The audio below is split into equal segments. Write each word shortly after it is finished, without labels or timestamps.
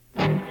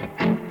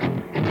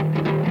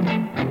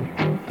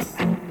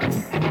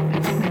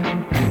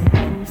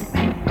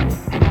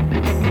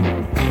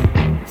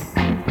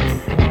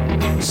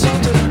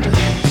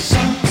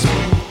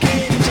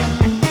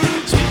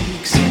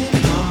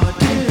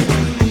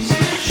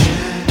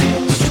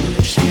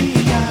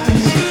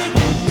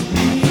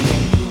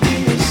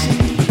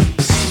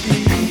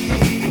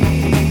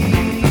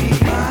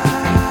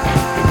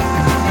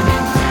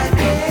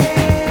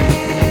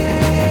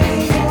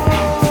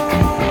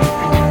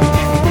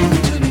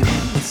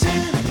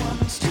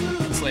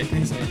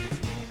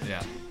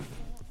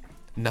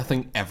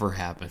Nothing ever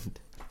happened.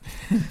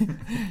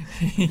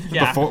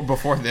 Yeah.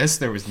 Before this,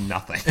 there was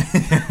nothing.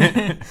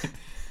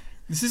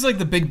 This is like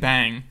the Big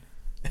Bang.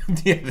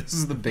 Yeah, this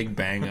is the Big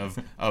Bang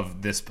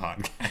of this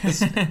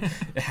podcast.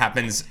 It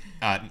happens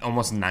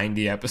almost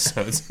 90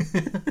 episodes.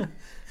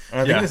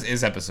 I think this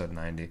is episode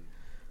 90.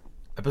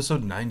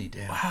 Episode 90,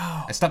 damn.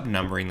 Wow. I stopped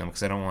numbering them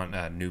because I don't want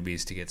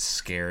newbies to get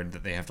scared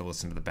that they have to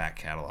listen to the back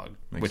catalog.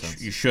 Which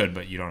sense. you should,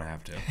 but you don't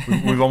have to.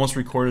 We've almost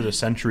recorded a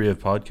century of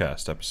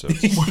podcast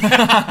episodes.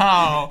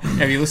 Wow.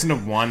 Have you listened to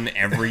one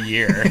every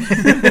year?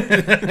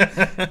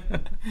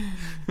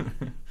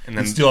 And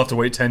then You still have to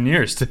wait 10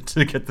 years to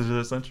get to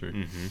the century.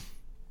 Mm-hmm.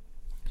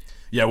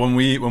 Yeah, when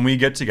we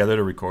get together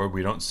to record,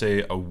 we don't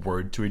say a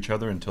word to each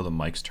other until the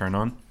mics turn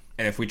on.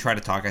 And if we try to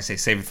talk, I say,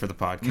 save it for the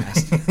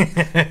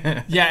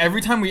podcast. Yeah,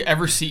 every time we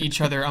ever see each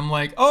other, I'm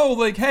like, oh,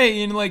 like,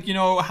 hey, and like,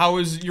 how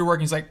is your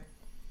work? He's like,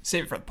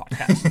 save it for the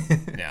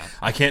podcast. Yeah.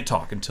 I can't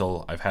talk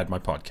until I've had my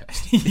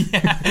podcast.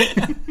 Yeah.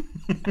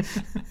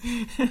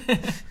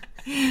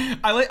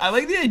 I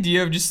like the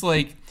idea of just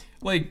like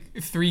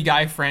three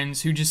guy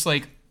friends who just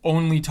like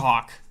only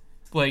talk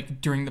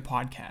like during the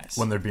podcast.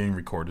 When they're being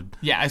recorded.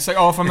 Yeah, it's like,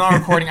 oh, if I'm not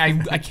recording,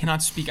 I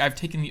cannot speak. I've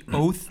taken the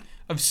oath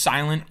of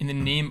silent in the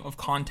name of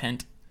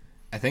content.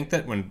 I think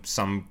that when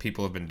some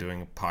people have been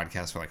doing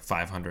podcasts for like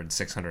 500,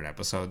 600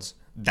 episodes,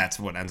 that's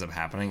what ends up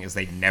happening is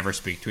they never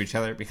speak to each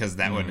other because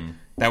that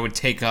would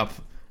take up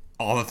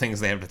all the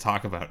things they have to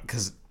talk about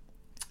because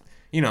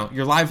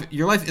your life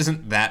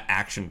isn't that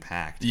action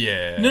packed.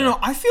 Yeah. No,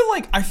 I feel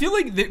like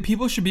that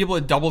people should be able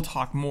to double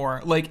talk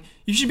more. Like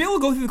you should be able to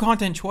go through the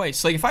content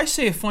twice. Like if I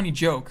say a funny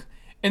joke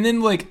and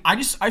then like I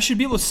should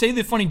be able to say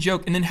the funny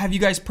joke and then have you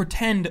guys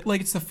pretend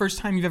like it's the first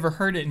time you've ever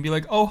heard it and be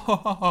like, oh, ha,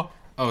 ha, ha.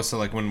 Oh, so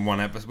like when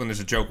there's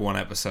a joke one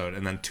episode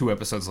and then 2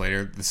 episodes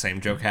later the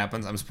same joke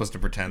happens, I'm supposed to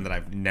pretend that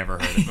I've never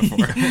heard it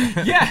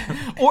before.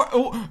 Yeah. Or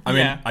I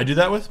mean, I do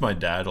that with my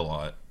dad a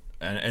lot,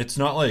 and it's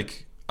not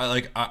like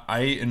I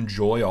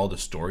enjoy all the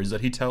stories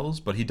that he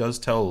tells, but he does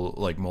tell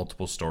like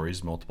multiple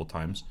stories multiple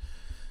times,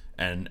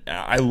 and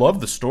I love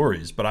the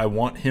stories, but I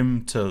want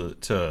him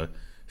to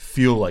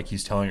feel like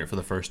he's telling it for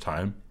the first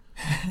time.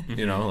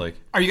 Like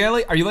Are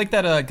you like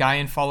that guy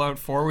in Fallout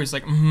 4 where he's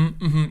like,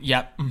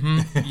 yep,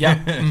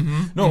 yep,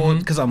 no,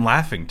 because I'm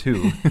laughing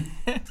too,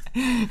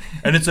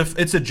 and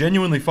it's a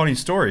genuinely funny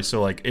story. So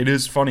like it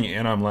is funny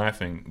and I'm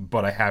laughing,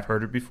 but I have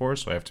heard it before,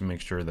 so I have to make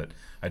sure that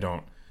I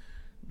don't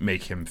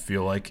make him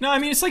feel like No, I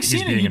mean it's like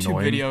seeing a YouTube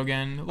annoying video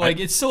again.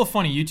 Like it's still a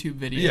funny YouTube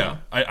video. Yeah,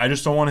 I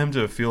just don't want him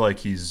to feel like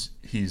he's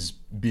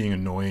being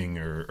annoying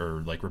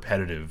or like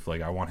repetitive.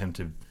 Like I want him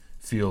to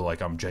feel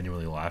like I'm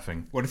genuinely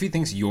laughing. What if he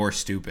thinks you're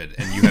stupid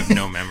and you have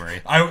no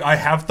memory? I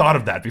have thought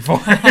of that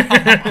before,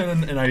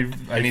 and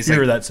I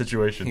fear that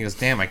situation. He goes,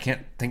 "Damn, I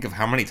can't think of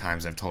how many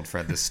times I've told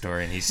Fred this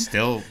story, and he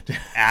still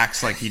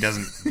acts like he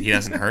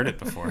hasn't heard it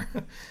before."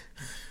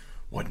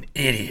 What an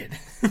idiot!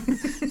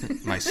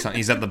 My son,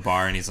 he's at the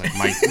bar and he's like,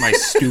 "My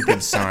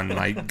stupid son,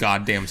 my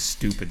goddamn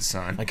stupid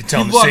son." I can tell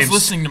him He the loves same.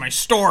 listening to my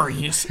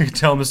stories. I can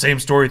tell him the same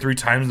story 3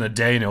 times in a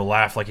day, and he'll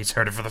laugh like he's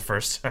heard it for the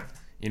first time.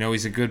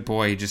 He's a good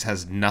boy. He just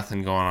has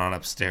nothing going on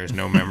upstairs.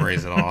 No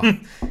memories at all.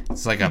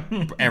 It's like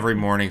every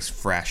morning's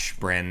fresh,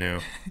 brand new.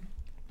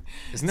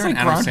 Isn't there It's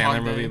an like Adam Groundhog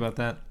Sandler movie Day. about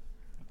that?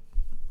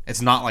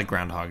 It's not like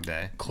Groundhog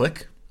Day.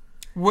 Click.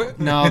 What?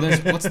 No,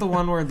 what's the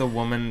one where the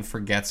woman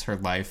forgets her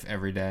life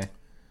every day?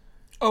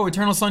 Oh,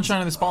 Eternal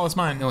Sunshine of the Spotless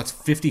Mind. No, it's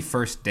 50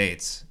 First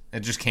Dates. It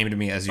just came to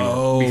me as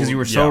because you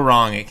were yeah. so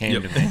wrong. It came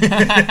to me.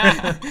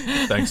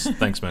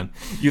 Thanks, man.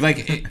 You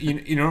like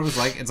you know what it was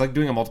like? It's like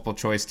doing a multiple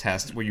choice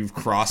test where you've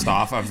crossed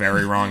off a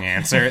very wrong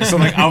answer. So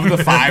like of the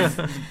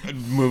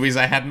 5 movies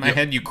I had in my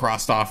head, you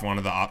crossed off one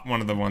of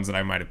the ones that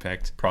I might have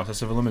picked.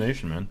 Process of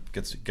elimination, man.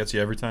 Gets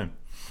you every time.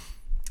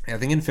 I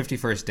think in 50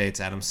 First Dates,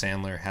 Adam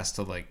Sandler has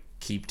to like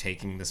keep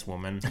taking this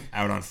woman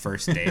out on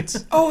first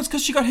dates. Oh, it's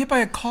because she got hit by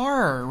a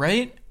car,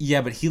 right?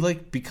 Yeah, but he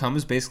like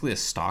becomes basically a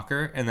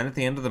stalker, and then at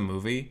the end of the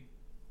movie,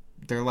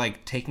 they're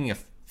like taking a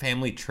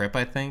family trip,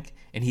 I think,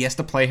 and he has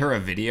to play her a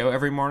video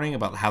every morning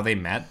about how they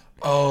met.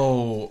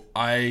 Oh,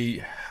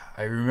 I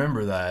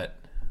remember that.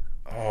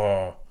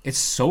 Oh, It's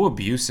so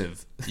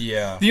abusive.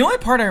 yeah. The only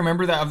part I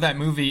remember of that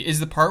movie is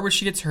the part where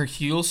she gets her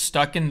heels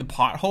stuck in the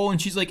pothole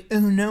and she's like, "Oh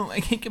no,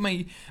 I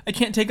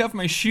can't take off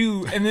my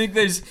shoe." And then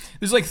there's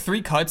like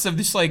 3 cuts of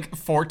this like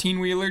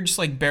 14-wheeler just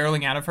like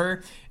barreling out of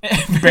her.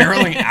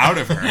 Barreling out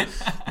of her.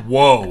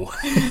 Whoa.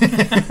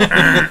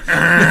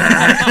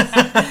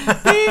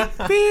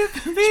 Beep,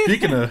 beep, beep.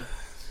 Speaking of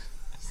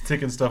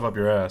taking stuff up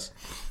your ass,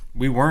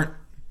 We weren't.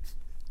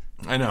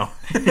 I know.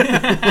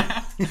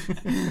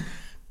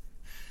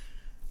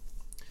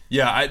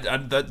 Yeah,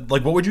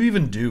 like, what would you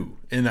even do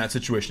in that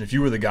situation if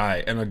you were the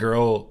guy and a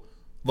girl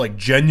like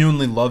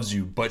genuinely loves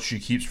you, but she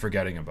keeps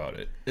forgetting about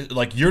it?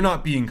 Like, you're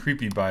not being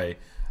creepy by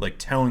like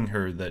telling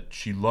her that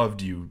she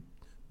loved you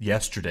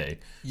yesterday,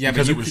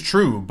 because it was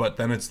true. But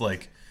then it's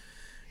like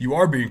you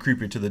are being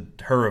creepy to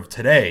her of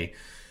today.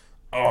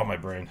 Oh, my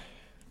brain.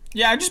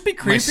 Yeah, just be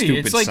creepy.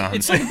 stupid It's like son.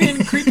 it's like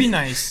being creepy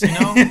nice, you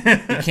know? You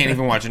can't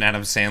even watch an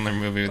Adam Sandler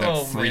movie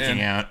without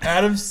freaking out.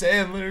 Adam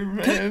Sandler,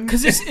 man.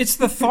 Because it's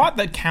the thought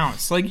that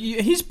counts. Like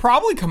he's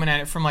probably coming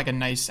at it from like a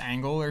nice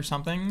angle or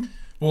something.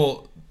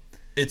 Well,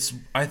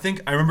 I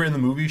remember in the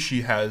movie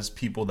she has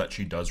people that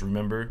she does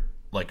remember,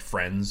 like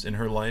friends in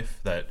her life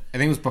that. I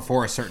think it was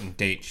before a certain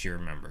date she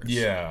remembers.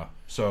 Yeah.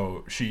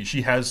 So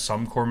she has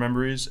some core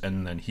memories,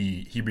 and then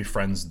he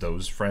befriends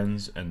those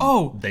friends, and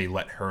they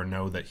let her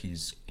know that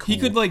he's cool. He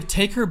could like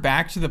take her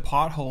back to the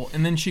pothole,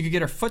 and then she could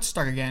get her foot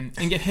stuck again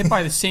and get hit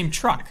by the same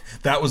truck.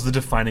 That was the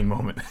defining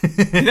moment.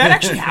 Did that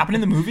actually happen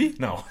in the movie?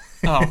 No.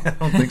 Oh. I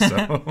don't think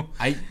so.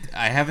 I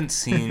haven't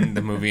seen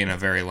the movie in a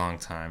very long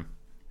time.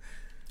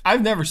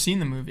 I've never seen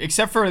the movie,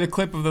 except for the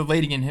clip of the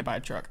lady getting hit by a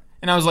truck.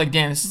 And I was like,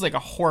 damn, this is like a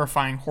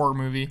horrifying horror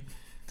movie.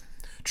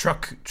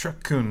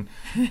 Truck-kun.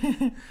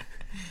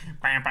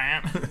 Bam,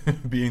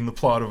 bam. Being the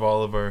plot of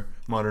all of our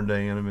modern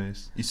day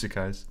animes,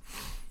 isekais.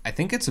 I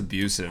think it's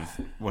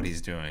abusive what he's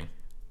doing.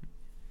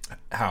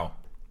 How?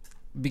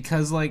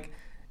 Because like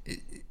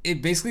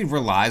it basically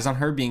relies on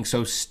her being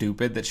so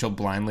stupid that she'll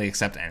blindly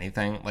accept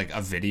anything, like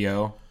a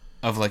video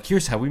of like,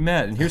 here's how we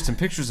met and here's some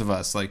pictures of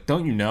us. Like,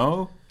 don't you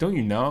know?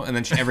 And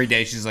then every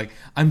day she's like,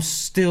 I'm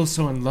still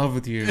so in love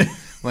with you.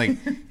 Like,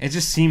 it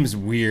just seems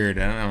weird.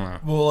 I don't know.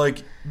 Well,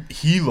 like,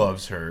 he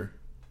loves her.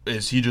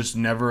 Is he just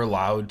never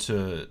allowed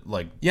to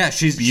like? Yeah,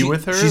 be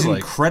with her. She's like,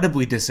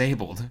 incredibly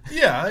disabled.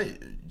 Yeah,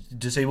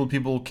 disabled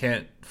people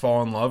can't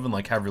fall in love and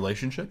like have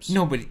relationships.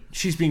 No, but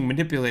she's being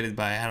manipulated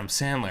by Adam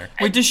Sandler.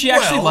 Wait, does she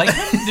actually like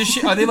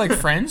him? Are they like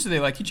friends? Do they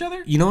like each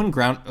other? You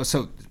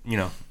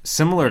know,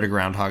 similar to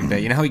Groundhog Day.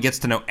 You know how he gets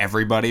to know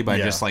everybody by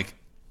just like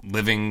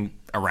living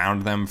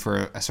around them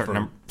for a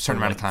certain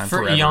amount of time, for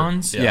forever.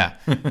 eons. Yeah.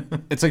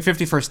 It's like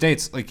 50 First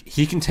Dates. Like,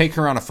 he can take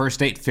her on a first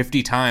date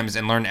 50 times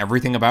and learn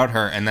everything about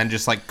her, and then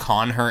just like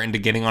con her into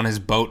getting on his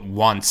boat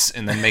once,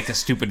 and then make a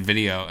stupid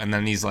video, and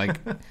then he's like,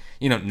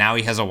 you know, now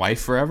he has a wife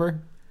forever.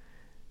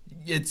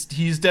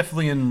 He's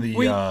definitely in the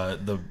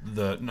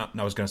not,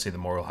 I was gonna say the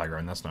moral high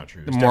ground. That's not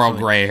true. The moral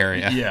gray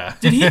area. Yeah.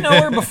 Did he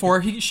know her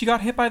before she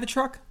got hit by the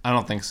truck? I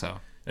don't think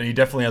so. And he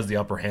definitely has the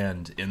upper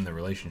hand in the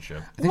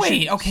relationship.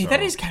 Wait, okay,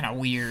 that is kind of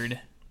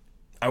weird.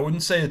 I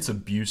wouldn't say it's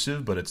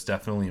abusive, but it's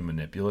definitely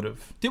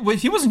manipulative.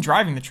 He wasn't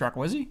driving the truck,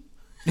 was he?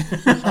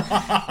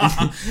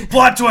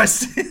 Plot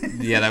twist!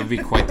 Yeah, that would be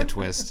quite the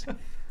twist.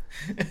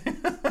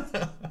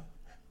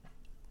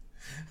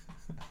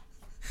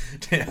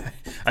 I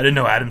didn't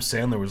know Adam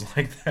Sandler was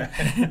like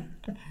that.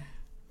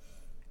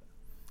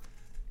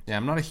 Yeah,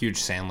 I'm not a huge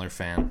Sandler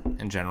fan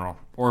in general,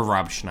 or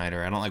Rob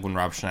Schneider. I don't like when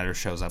Rob Schneider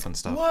shows up and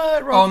stuff.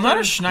 What? I'm not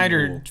a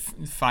Schneider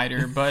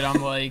fighter, but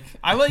I'm like,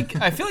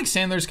 I feel like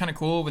Sandler's kind of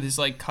cool with his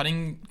like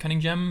cutting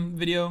gem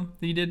video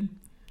that he did.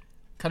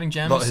 Cutting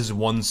gems. About his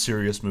one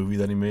serious movie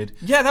that he made.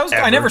 Yeah, that was.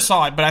 I never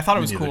saw it, but I thought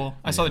it was neither. cool.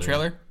 I saw the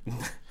trailer.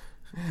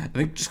 I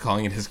think just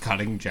calling it his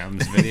Cutting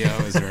Gems video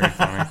is very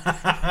funny.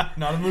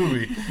 Not a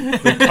movie.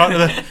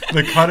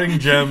 The Cutting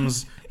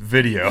Gems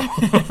video.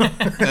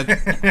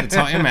 That's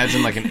how I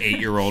imagine like an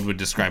 8-year-old would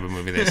describe a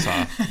movie they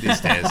saw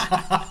these days.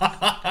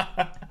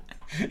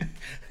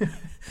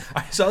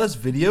 I saw this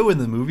video in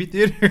the movie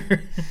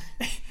theater.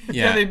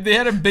 Yeah, they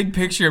had a big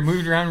picture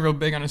moved around real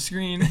big on a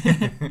screen.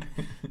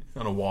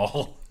 On a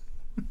wall.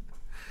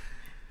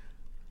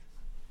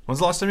 When's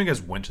the last time you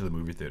guys went to the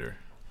movie theater?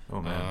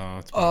 Oh man,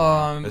 It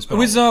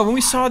was when we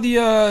saw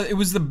it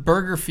was the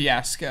burger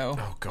fiasco.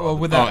 Oh god,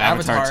 with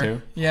Avatar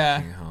 2?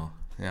 Yeah,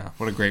 yeah.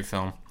 What a great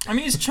film. I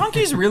mean, is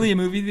Chunky's really a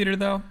movie theater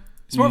though?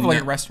 It's more of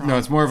like a restaurant. No,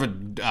 it's more of a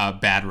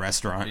bad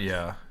restaurant.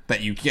 Yeah, that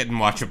you get and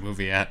watch a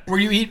movie at. Where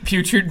you eat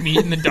putrid meat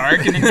in the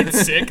dark and then get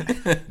sick.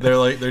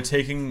 They're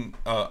taking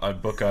a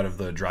book out of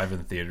the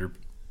drive-in theater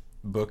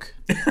book.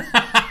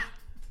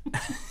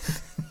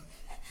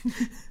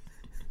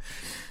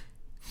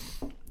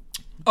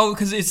 Oh,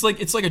 because it's like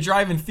a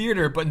drive-in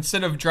theater, but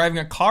instead of driving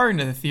a car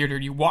into the theater,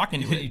 you walk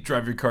into it. You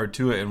drive your car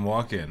to it and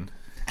walk in.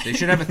 They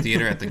should have a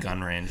theater at the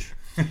gun range.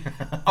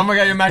 Oh my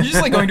god, imagine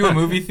just like going to a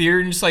movie theater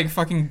and just like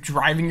fucking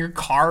driving your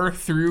car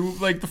through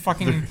like the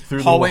fucking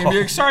hallway and be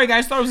like, sorry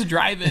guys, thought it was a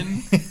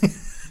drive-in.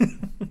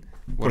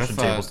 Pushing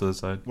tables to the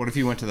side. What if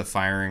you went to the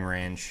firing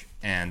range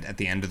and at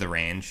the end of the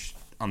range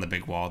on the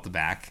big wall at the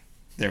back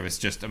there was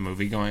just a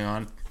movie going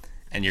on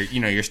and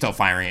you're still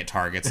firing at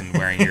targets and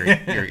wearing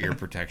your ear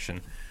protection?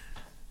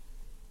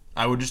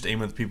 I would just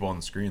aim at the people on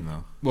the screen,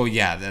 though. Well,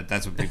 yeah,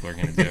 that's what people are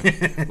going to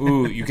do.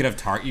 Ooh, you could have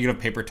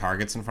paper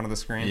targets in front of the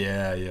screen.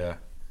 Yeah.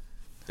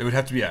 It would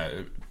have to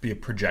be a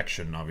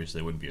projection. Obviously,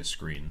 it wouldn't be a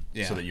screen,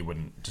 so that you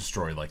wouldn't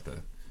destroy like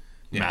the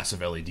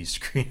massive LED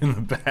screen in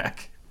the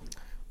back.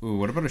 Ooh,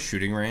 what about a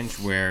shooting range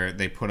where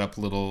they put up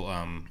little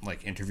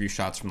like interview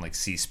shots from like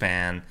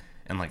C-SPAN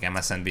and like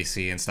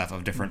MSNBC and stuff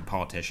of different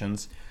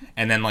politicians,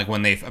 and then like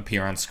when they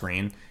appear on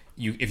screen,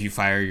 if you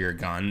fire your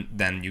gun,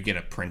 then you get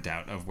a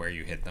printout of where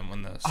you hit them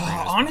when the screen is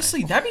honestly,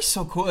 playing. that'd be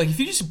so cool. Like if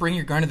you just bring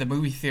your gun to the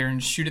movie theater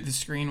and shoot at the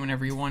screen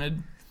whenever you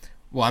wanted.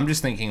 Well, I'm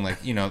just thinking,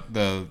 like, you know,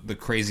 the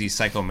crazy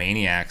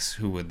psychomaniacs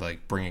who would,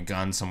 like, bring a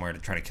gun somewhere to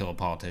try to kill a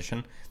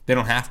politician. They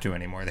don't have to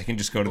anymore. They can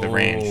just go to the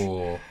range.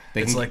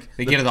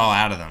 They get it all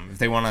out of them. If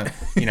they want to,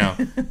 you know,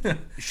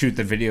 shoot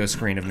the video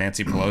screen of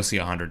Nancy Pelosi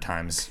 100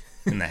 times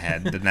in the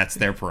head, then that's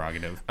their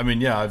prerogative. I mean,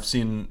 yeah, I've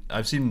seen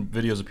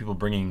videos of people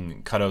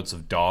bringing cutouts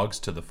of dogs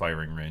to the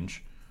firing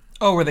range.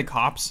 Oh, were they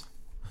cops?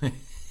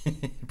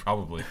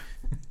 Probably.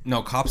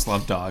 No, cops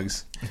love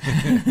dogs.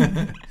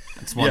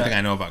 That's one thing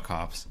I know about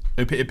cops.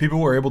 If people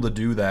were able to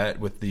do that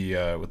with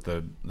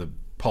the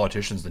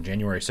politicians, then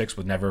January 6th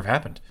would never have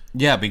happened.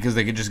 Yeah, because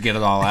they could just get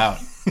it all out.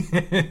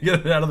 Get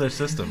it out of their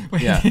system.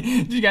 Yeah.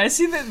 Did you guys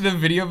see the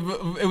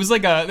video? It was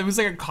like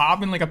a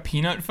cop and like a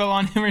peanut fell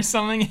on him or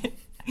something.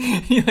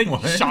 He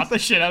shot the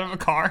shit out of a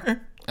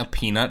car. A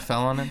peanut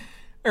fell on him?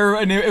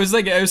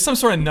 It was some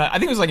sort of nut. I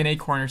think it was like an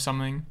acorn or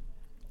something.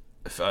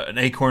 An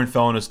acorn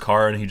fell in his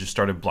car and he just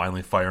started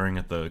blindly firing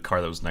at the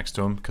car that was next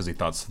to him because he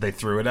thought they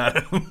threw it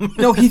at him.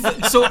 No,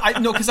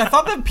 because I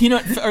thought the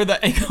peanut or the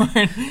acorn,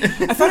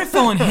 I thought it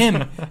fell on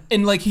him,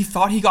 and like he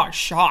thought he got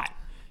shot,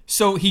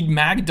 so he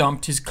mag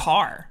dumped his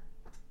car.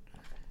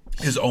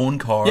 His own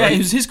car? Yeah, it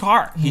was his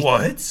car.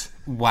 What?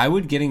 Why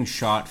would getting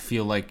shot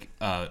feel like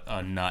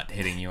a nut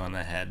hitting you on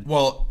the head?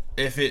 Well,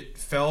 if it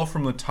fell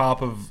from the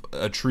top of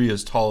a tree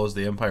as tall as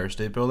the Empire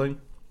State Building.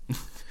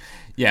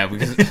 Yeah,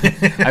 because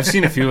I've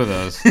seen a few of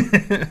those.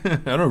 I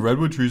don't know,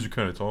 redwood trees are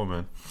kind of tall,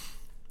 man.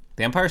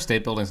 The Empire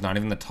State Building is not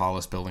even the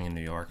tallest building in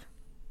New York.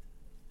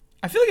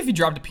 I feel like if you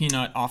dropped a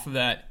peanut off of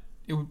that,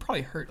 it would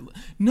probably hurt.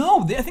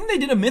 No, I think they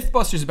did a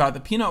Mythbusters about it. The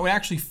peanut would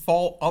actually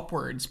fall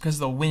upwards because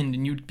of the wind,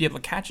 and you'd be able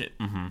to catch it.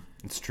 Mm-hmm.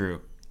 It's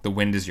true. The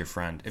wind is your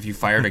friend. If you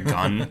fired a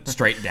gun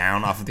straight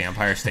down off of the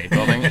Empire State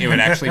Building, it would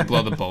actually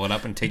blow the bullet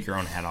up and take your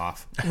own head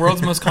off.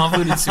 World's most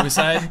convoluted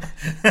suicide.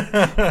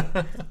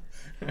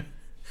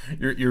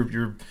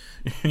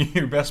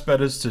 Your best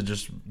bet is to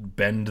just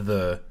bend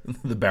the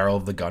barrel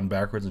of the gun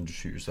backwards and just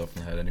shoot yourself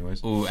in the head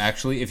anyways. Ooh,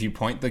 actually, if you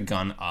point the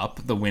gun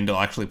up, the wind will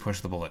actually push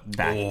the bullet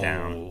back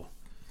down.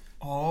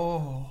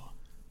 Oh.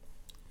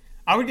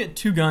 I would get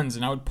two guns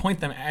and I would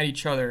point them at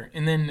each other,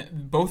 and then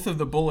both of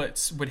the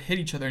bullets would hit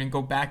each other and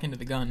go back into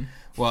the gun.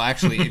 Well,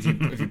 actually, if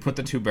you put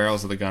the two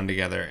barrels of the gun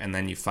together and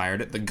then you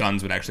fired it, the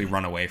guns would actually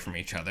run away from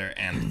each other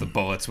and the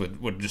bullets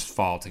would just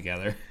fall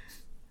together.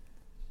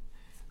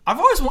 I've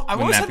always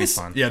had this.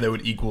 Fun? Yeah, they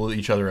would equal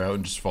each other out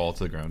and just fall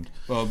to the ground.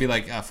 Well, it'd be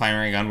like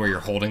firing a gun where you're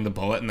holding the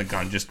bullet and the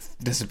gun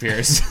just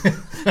disappears.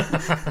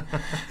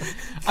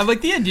 I like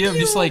the idea of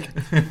just like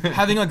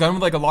having a gun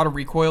with like a lot of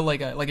recoil,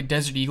 like a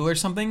Desert Eagle or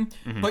something.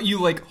 Mm-hmm. But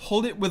you like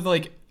hold it with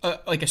like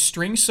a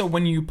string, so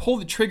when you pull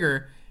the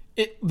trigger,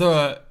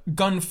 the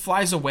gun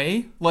flies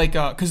away, like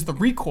because the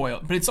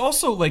recoil. But it's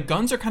also like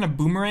guns are kind of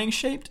boomerang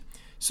shaped.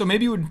 So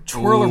maybe it would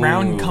twirl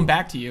around and come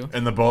back to you.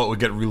 And the bullet would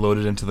get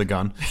reloaded into the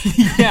gun.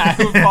 Yeah,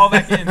 it would fall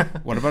back in.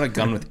 What about a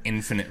gun with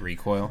infinite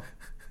recoil?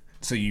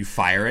 So you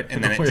fire it,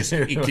 and then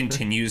it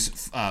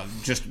continues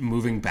just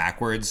moving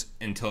backwards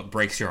until it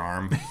breaks your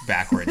arm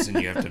backwards,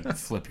 and you have to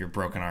flip your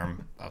broken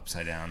arm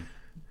upside down.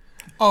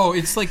 Oh,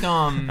 it's like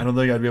I don't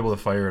think I'd be able to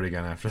fire it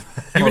again after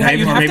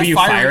that. Maybe you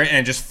fire it and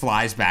it just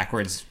flies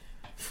backwards.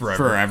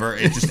 Forever.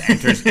 It just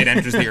enters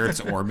the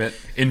Earth's orbit.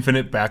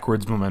 Infinite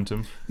backwards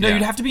momentum. No,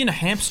 you'd have to be in a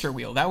hamster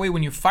wheel. That way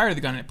when you fire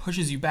the gun and it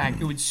pushes you back,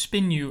 it would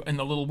spin you in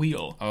the little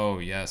wheel. Oh,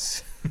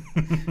 yes.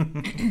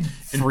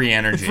 Free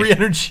energy. Free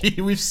energy.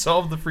 We've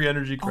solved the free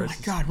energy crisis.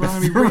 Oh my God, we're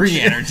going to be rich. Free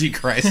energy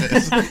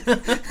crisis.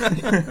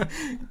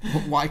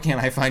 Why can't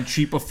I find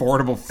cheap,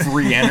 affordable,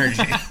 free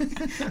energy?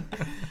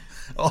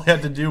 All I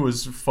had to do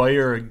was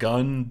fire a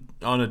gun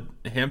on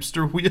a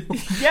hamster wheel.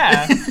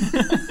 Yeah.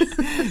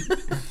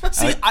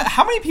 See,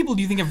 how many people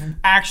do you think have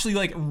actually,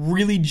 like,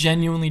 really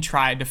genuinely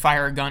tried to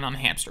fire a gun on a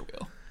hamster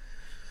wheel?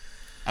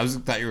 I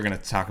thought you were going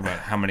to talk about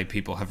how many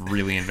people have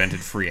really invented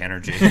free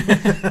energy.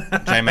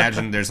 Which I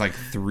imagine there's like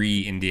 3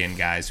 Indian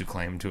guys who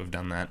claim to have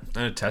done that.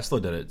 And Tesla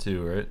did it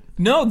too, right?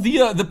 No,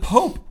 the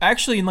Pope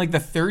actually in like the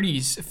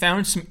 30s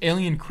found some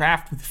alien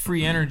craft with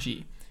free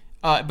energy.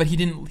 But he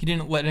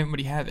didn't let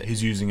anybody have it.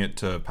 He's using it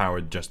to power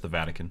just the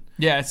Vatican.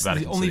 Yeah, it's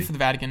Vatican only City. for the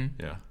Vatican.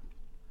 Yeah.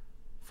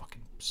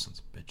 Fucking sons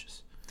of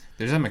bitches.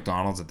 There's a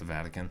McDonald's at the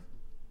Vatican.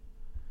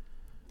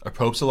 Are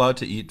popes allowed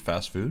to eat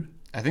fast food?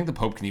 I think the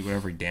Pope can eat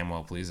whatever he damn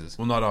well pleases.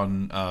 Well, not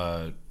on,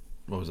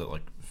 what was it,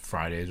 like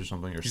Fridays or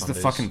something? Or He's Sundays?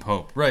 the fucking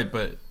Pope. Right,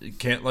 but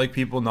can't, like,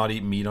 people not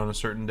eat meat on a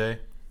certain day?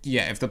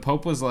 Yeah, if the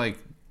Pope was, like,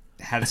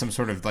 had some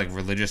sort of, like,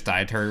 religious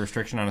dietary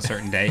restriction on a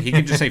certain day, he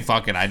could just say,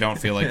 fuck it, I don't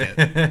feel like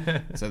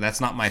it. So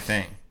that's not my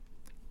thing.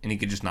 And he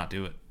could just not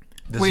do it.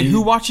 Wait,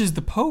 who watches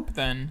the Pope,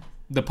 then?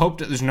 The Pope,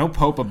 there's no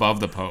Pope above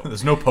the Pope.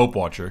 There's no Pope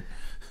watcher.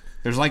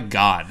 There's, like,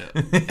 God.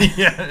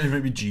 Yeah,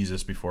 maybe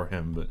Jesus before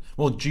him, but...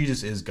 Well,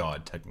 Jesus is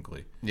God,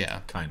 technically.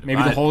 Yeah. Kind of.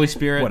 Maybe the Holy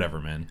Spirit. Whatever,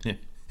 man. Yeah.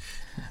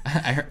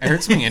 I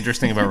heard something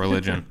interesting about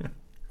religion.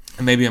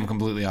 And maybe I'm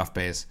completely off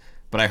base.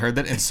 But I heard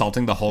that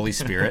insulting the Holy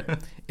Spirit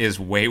is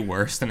way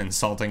worse than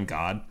insulting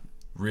God.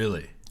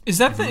 Really? Is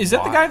that the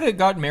guy that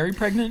got Mary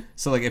pregnant?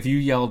 So, like, if you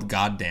yelled,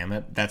 God damn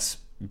it, that's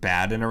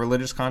bad in a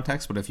religious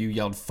context, but if you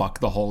yelled "fuck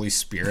the Holy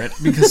Spirit"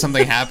 because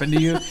something happened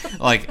to you,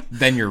 like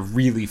then you're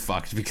really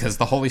fucked because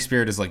the Holy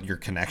Spirit is like your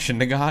connection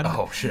to God.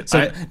 Oh shit!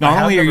 So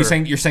not only are you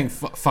saying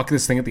fuck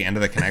this thing at the end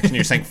of the connection,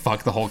 you're saying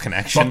fuck the whole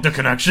connection. Fuck the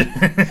connection.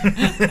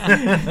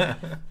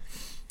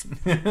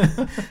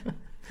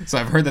 So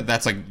I've heard that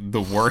that's like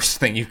the worst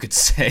thing you could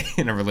say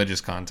in a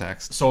religious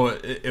context. So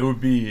it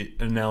would be,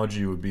 an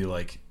analogy would be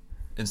like,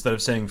 instead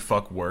of saying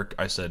fuck work,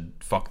 I said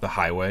fuck the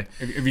highway.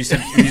 If you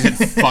said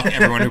fuck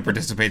everyone who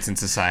participates in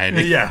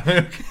society.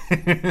 Yeah.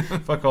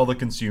 Fuck all the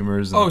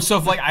consumers. Oh, so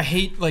if like I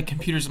hate like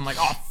computers, I'm like,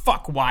 oh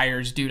fuck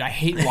wires, dude. I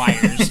hate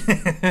wires.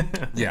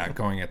 Yeah,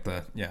 going at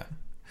the yeah,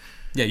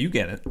 you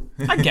get it.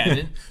 I get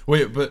it.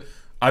 Wait, but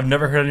I've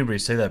never heard anybody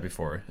say that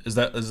before. Is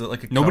it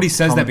like a Nobody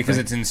says that because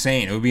thing? It's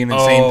insane. It would be an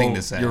insane thing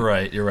to say. You're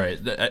right.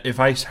 If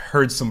I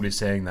heard somebody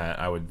saying that,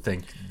 I would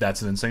think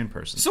that's an insane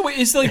person. So wait,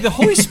 is like the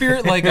Holy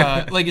Spirit like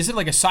a is it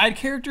like a side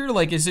character?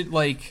 Like is it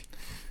like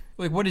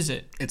what is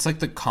it? It's like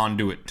the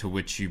conduit to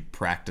which you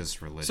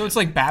practice religion. So it's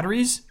like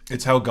batteries?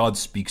 It's how God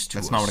speaks to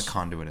us. That's not what a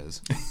conduit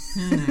is.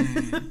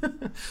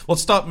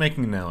 Let's stop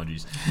making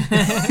analogies.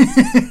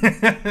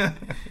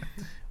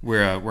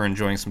 We're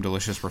enjoying some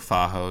delicious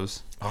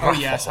refajos. Oh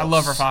yes, I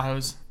love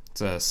refajos.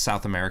 It's a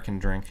South American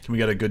drink. Can we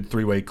get a good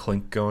 3-way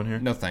clink going here?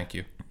 No, thank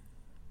you.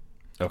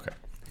 Okay.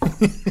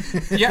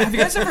 Yeah, have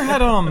you guys ever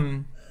had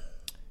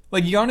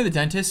like you go into the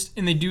dentist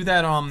and they do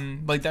that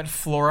like that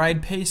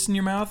fluoride paste in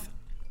your mouth?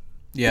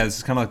 Yeah, this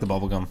is kind of like the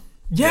bubble gum.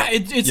 Yeah,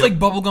 it's like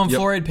bubblegum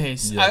fluoride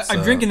paste. Yeah,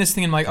 I'm drinking this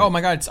thing and I'm like, oh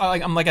my god,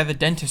 I'm like at the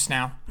dentist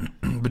now.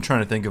 I've been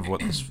trying to think of what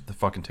the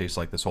fucking tastes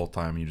like this whole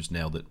time. You just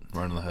nailed it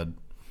right on the head.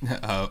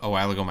 A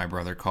while ago, my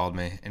brother called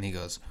me and he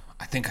goes,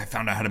 I think I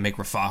found out how to make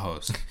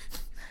refajos.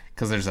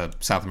 Because there's a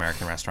South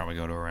American restaurant we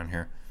go to around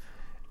here.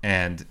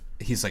 And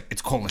he's like,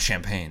 it's cola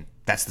champagne.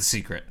 That's the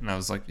secret. And I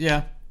was like,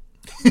 yeah.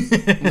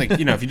 Like,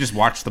 if you just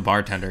watch the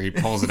bartender, he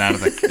pulls it out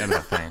of the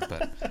thing.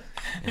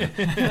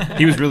 But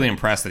he was really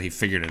impressed that he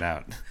figured it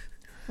out.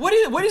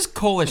 What is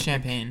cola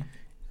champagne?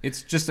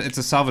 It's a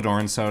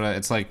Salvadoran soda.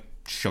 It's like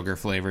sugar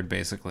flavored,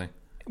 basically.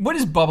 What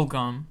is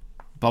bubblegum?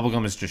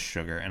 Bubblegum is just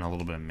sugar and a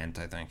little bit of mint,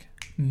 I think.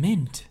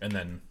 Mint. And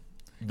then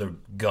the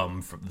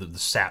gum, from the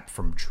sap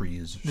from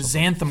trees. The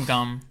xanthan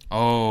gum.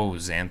 Oh,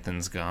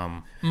 xanthan's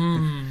gum.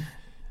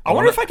 I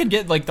wonder if I could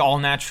get like the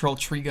all-natural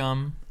tree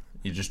gum.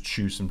 You just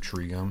chew some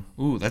tree gum.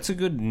 Ooh, that's a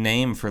good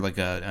name for like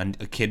a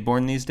kid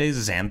born these days.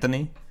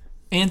 Xanthony?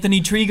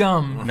 Anthony Tree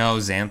Gum. No,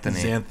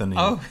 Xanthony. Xanthony.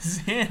 Oh,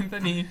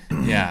 Xanthony.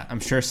 Yeah, I'm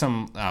sure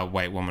some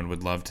white woman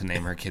would love to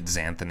name her kid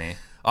Xanthony.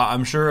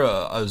 I'm sure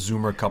a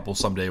Zoomer couple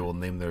someday will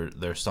name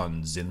their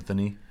son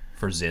Zinthony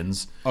for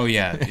Zins. Oh,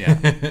 yeah.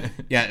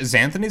 Yeah,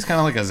 Xanthony's kind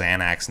of like a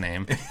Xanax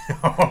name.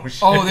 Oh,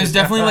 shit. Oh, there's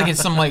definitely like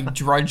some like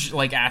drudge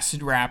like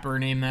acid rapper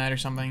name that or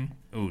something.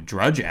 Ooh,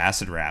 Drudge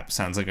Acid Rap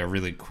sounds like a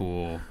really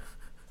cool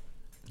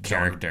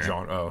character.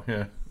 Oh,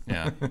 yeah.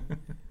 Yeah. I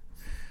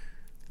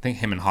think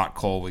him and Hot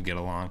Coal would get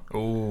along.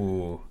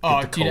 Ooh.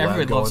 Oh, dude,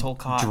 everybody loves Whole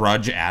Cod.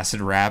 Drudge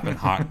Acid Rap and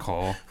Hot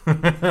Coal.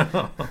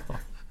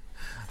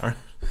 What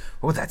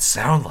would that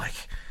sound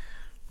like?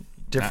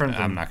 Different.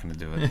 I'm not going to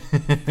do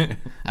it.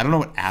 I don't know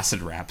what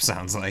acid rap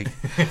sounds like.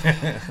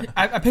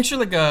 I picture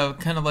like a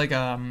kind of like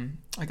a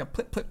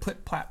plip plip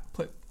plip plap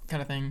plip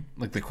kind of thing.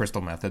 Like the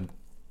Crystal Method.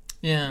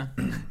 Yeah.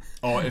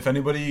 Oh, if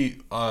anybody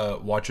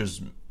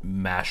watches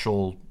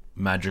Mashal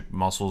Magic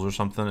Muscles or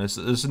something, it's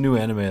a new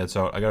anime that's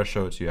out. I gotta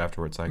show it to you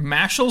afterwards.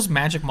 Mashal's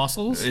Magic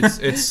Muscles?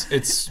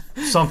 It's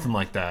something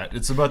like that.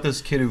 It's about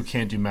this kid who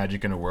can't do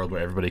magic in a world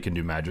where everybody can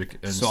do magic.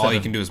 So all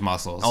you can do is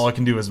muscles. All I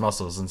can do is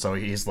muscles, and so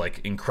he's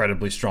like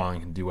incredibly strong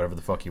and can do whatever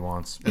the fuck he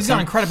wants. He's got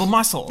incredible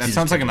muscles. That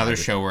sounds like another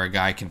show where a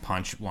guy can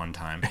punch one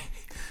time.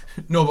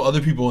 No, but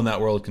other people in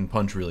that world can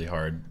punch really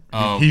hard.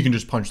 Oh. He can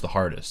just punch the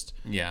hardest.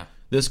 Yeah.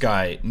 This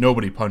guy,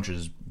 nobody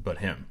punches but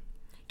him.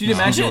 Dude,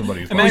 imagine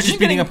just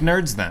beating up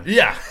nerds then.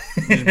 Yeah.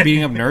 Just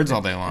beating up nerds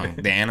all day long.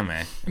 The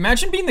anime.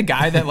 Imagine being the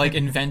guy that like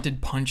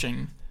invented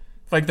punching.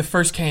 Like the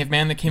first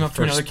caveman that came up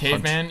to another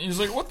caveman. He's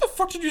like, what the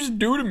fuck did you just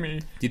do to me?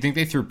 Do you think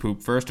they threw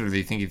poop first, or do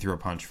you think he threw a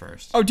punch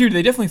first? Oh, dude,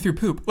 they definitely threw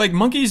poop. Like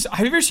monkeys,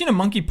 have you ever seen a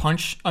monkey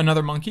punch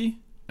another monkey?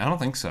 I don't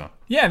think so.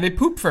 Yeah, they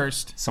poop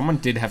first. Someone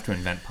did have to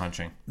invent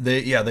punching.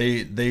 They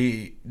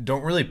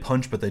don't really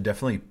punch, but they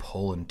definitely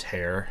pull and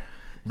tear.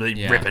 They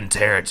rip and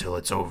tear till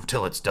it's over,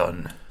 till it's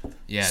done.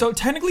 Yeah. So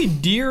technically,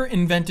 deer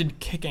invented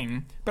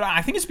kicking, but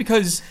I think it's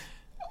because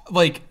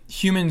like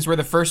humans were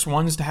the first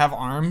ones to have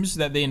arms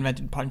that they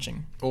invented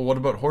punching. Well, what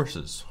about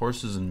horses?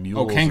 Horses and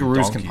mules. Oh,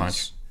 kangaroos and can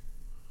punch.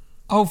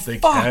 Oh, They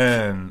fuck.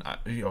 can.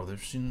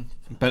 They've seen.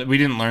 But we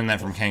didn't learn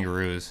that from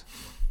kangaroos.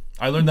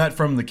 I learned that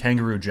from the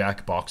Kangaroo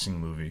Jack boxing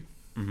movie.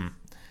 Mm-hmm.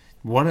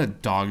 What a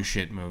dog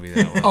shit movie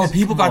that was. Oh,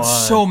 people got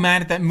so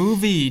mad at that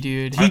movie,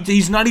 dude.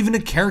 He's not even a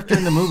character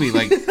in the movie.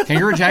 Like,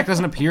 Kangaroo Jack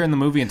doesn't appear in the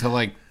movie until,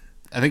 like,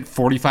 I think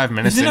 45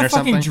 minutes He's in in a or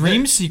fucking something.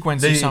 dream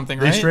sequence or something,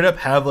 right? They straight up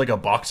have like a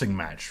boxing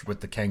match with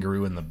the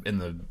kangaroo in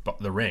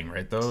the ring,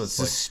 right? Though It's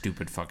a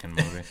stupid fucking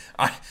movie.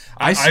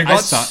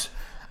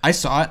 I I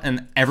saw it,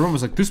 and everyone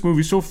was like, "This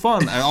movie's so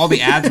fun." And all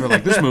the ads were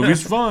like, "This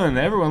movie's fun.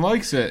 Everyone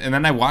likes it." And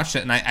then I watched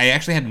it, and I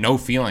actually had no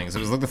feelings. It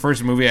was like the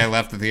first movie I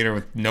left the theater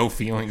with no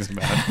feelings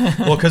about.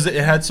 Well, because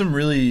it had some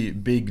really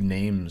big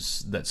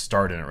names that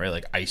starred in it, right?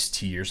 Like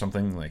Ice-T or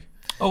something. Like,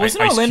 Oh,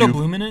 wasn't Ice Orlando Cube.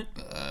 Bloom in it?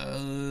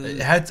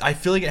 It had. I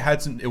feel like it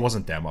had some. It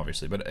wasn't them,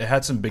 obviously, but it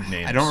had some big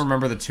names. I don't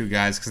remember the two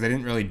guys because they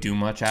didn't really do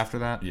much after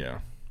that. Yeah.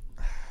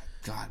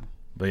 God.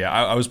 But yeah,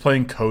 I was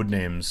playing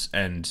Codenames,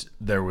 and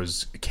there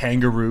was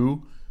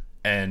kangaroo,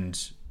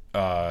 and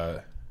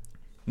no,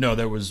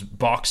 there was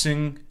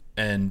boxing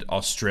and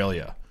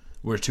Australia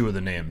were two of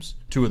the names,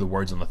 two of the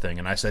words on the thing,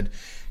 and I said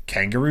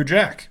Kangaroo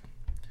Jack.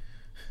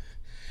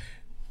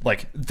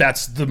 Like,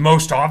 that's the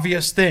most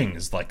obvious thing.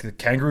 Is like the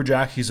Kangaroo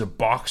Jack. He's a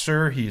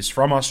boxer. He's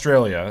from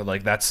Australia.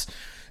 Like that's,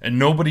 and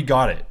nobody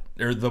got it.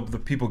 Or the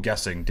people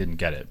guessing didn't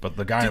get it, but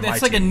the guy in my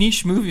That's like team, a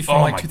niche movie from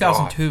Oh like my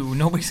 2002.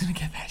 Nobody's gonna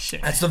get that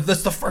shit. That's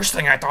the first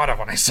thing I thought of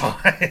when I saw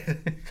it.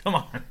 Come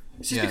on.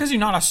 It's just because you're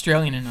not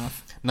Australian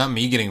enough. Not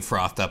me getting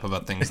frothed up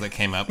about things that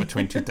came out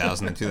between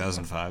 2000 and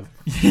 2005.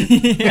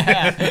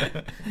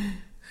 Yeah.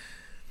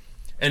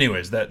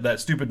 Anyways, that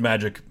stupid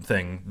magic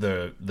thing.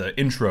 The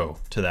intro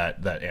to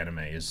that anime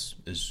is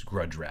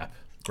grudge rap.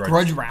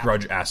 Grudge rap.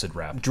 Grudge acid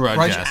rap.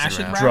 Drudge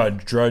acid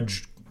rap.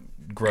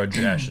 Grudge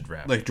acid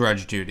rap. Like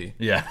Drudge Judy.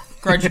 Yeah.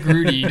 Grudge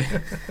Grudy.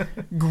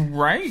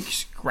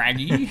 Grikes.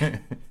 Graggy.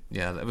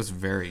 Yeah, that was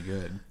very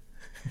good.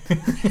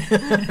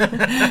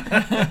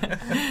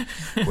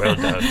 Well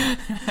done.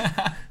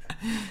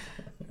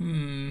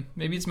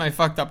 Maybe it's my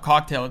fucked up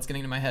cocktail that's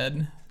getting to my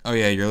head. Oh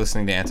yeah, you're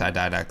listening to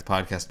Anti-Didact, the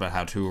podcast about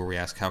how to, where we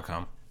ask how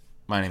come.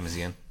 My name is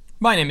Ian.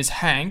 My name is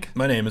Hank.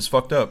 My name is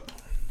fucked up.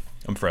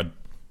 I'm Fred.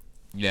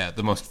 Yeah,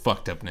 the most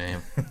fucked up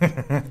name.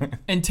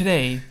 And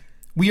today,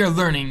 we are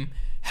learning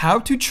how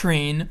to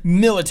train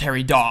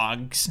military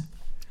dogs.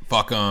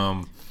 Fuck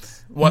 'em.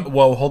 What?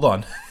 Whoa, hold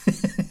on.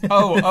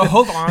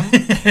 Hold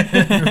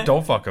on.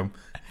 Don't fuck him.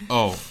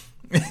 Oh.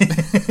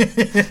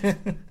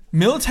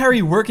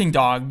 Military working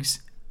dogs,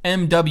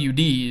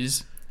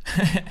 MWDs,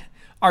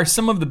 are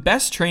some of the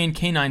best trained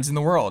canines in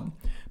the world,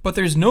 but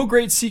there's no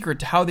great secret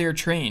to how they are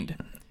trained.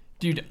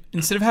 Dude,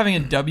 instead of having a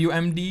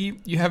WMD,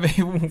 you have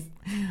a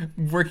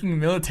working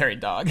military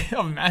dog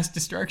of mass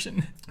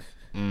destruction.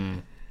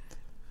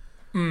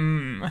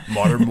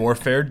 Modern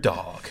Warfare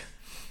dog.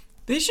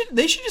 They should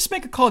just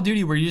make a Call of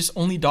Duty where you just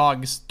only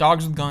dogs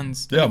with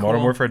guns. Yeah, That'd be Modern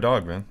cool. Warfare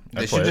dog, man.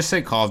 They should just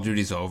say Call of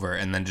Duty's over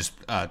and then just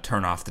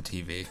turn off the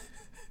TV.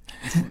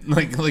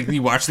 like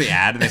you watch the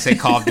ad and they say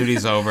Call of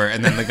Duty's over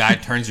and then the guy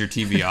turns your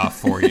TV off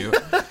for you.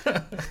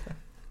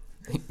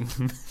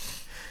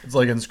 It's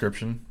like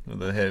Inscription.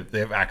 They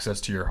have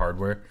access to your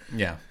hardware.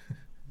 Yeah.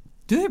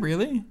 Do they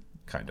really?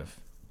 Kind of.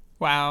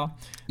 Wow.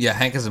 Yeah,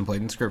 Hank hasn't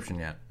played Inscription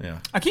yet. Yeah.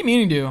 I keep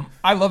meaning to.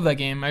 I love that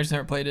game. I just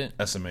never played it.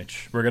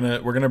 SMH. We're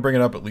gonna bring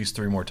it up at least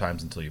 3 more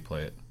times until you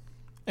play it.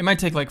 It might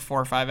take like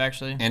 4 or 5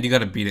 actually. And you got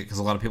to beat it because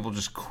a lot of people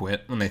just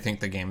quit when they think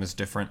the game is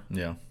different.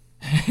 Yeah.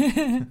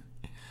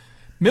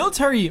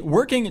 Military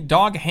working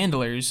dog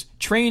handlers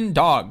train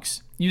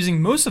dogs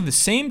using most of the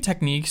same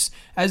techniques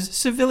as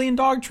civilian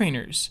dog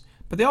trainers,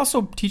 but they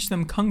also teach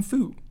them kung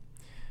fu.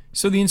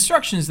 So the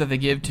instructions that they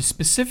give to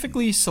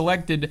specifically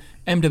selected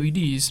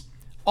MWDs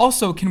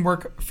also can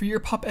work for your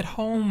pup at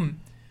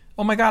home.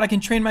 Oh my god, I can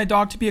train my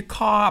dog to be a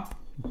cop.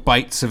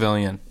 Bite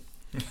civilian.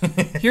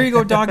 Here you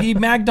go, doggy.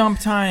 Mag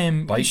dump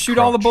time. Bite You shoot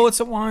all the crotch. bullets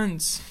at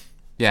once.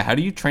 Yeah, how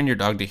do you train your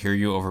dog to hear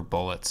you over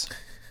bullets?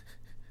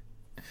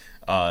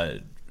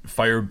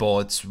 Fire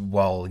bullets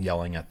while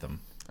yelling at them.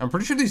 I'm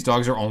pretty sure these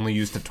dogs are only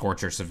used to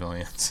torture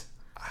civilians.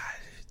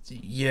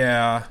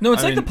 Yeah. No,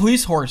 it's I like mean, the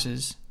police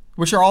horses,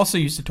 which are also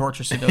used to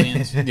torture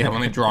civilians. Yeah,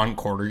 when they draw and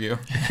quarter you.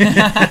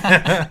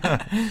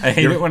 I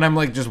hate it when I'm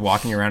like just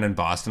walking around in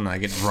Boston and I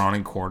get drawn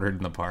and quartered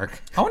in the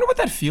park. I wonder what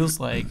that feels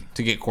like.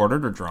 To get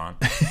quartered or drawn?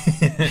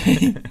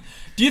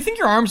 Do you think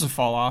your arms would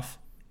fall off?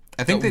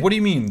 I think they, what do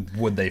you mean?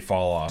 Would they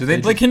fall off? do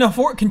they Like, can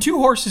 2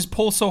 horses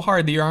pull so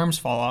hard that your arms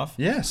fall off?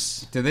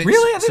 Yes. do they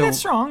Really? I think so- that's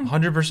strong.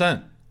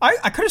 100%.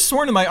 I could have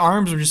sworn that my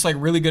arms were just like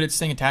really good at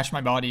staying attached to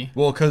my body.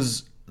 Well,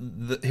 because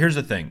here's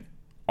the thing: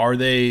 are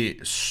they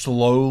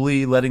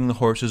slowly letting the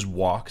horses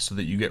walk so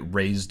that you get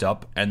raised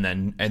up and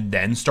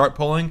then start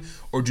pulling,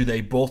 or do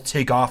they both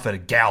take off at a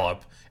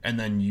gallop and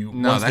then you?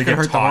 No, once that they could get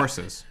hurt the taught-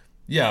 horses.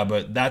 Yeah,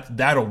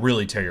 that'll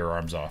really tear your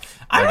arms off.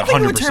 I don't Like, think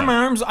it would 100%. tear my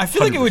arms. I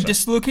feel like it would 100%.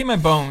 dislocate my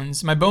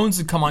bones. My bones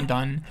would come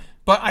undone.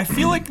 But I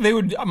feel like they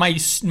would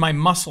my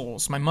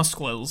muscles, my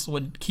muscles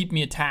would keep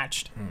me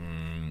attached.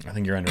 I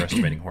think you're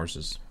underestimating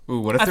horses. Ooh,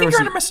 what if I there think was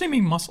you're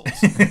underestimating muscles.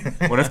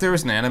 what if there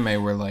was an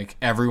anime where like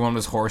everyone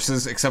was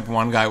horses except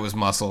one guy was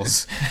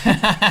muscles?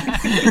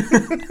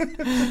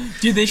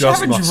 Dude, they should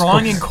Just have a muscles.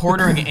 drawing and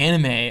quartering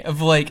anime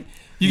of like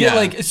you get Yeah.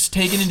 like it's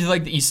taken into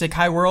like the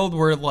isekai world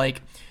where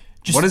like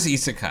just What is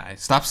isekai?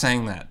 Stop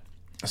saying that.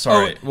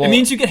 Sorry. it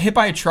means you get hit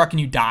by a truck and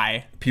you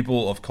die.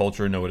 people of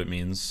culture know what it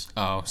means.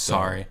 Oh,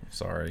 sorry.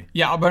 Sorry.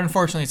 Yeah, but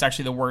unfortunately, it's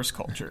actually the worst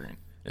culture.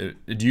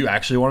 Do you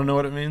actually want to know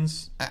what it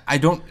means? I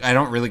don't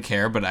really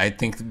care, but I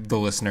think the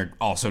listener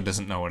also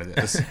doesn't know what it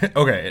is.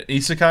 Okay,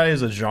 isekai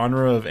is a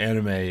genre of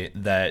anime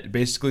that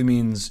basically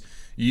means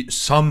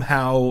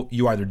somehow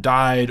you either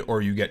died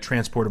or you get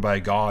transported by a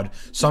god.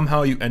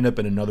 Somehow you end up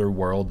in another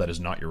world that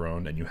is not your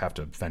own, and you have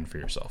to fend for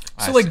yourself.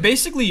 So, like,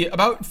 basically,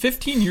 about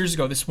 15 years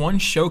ago, this one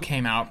show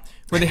came out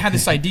where they had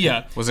this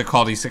idea. Was it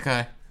called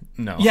isekai?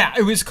 No. Yeah,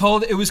 it was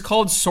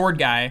called Sword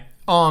Guy.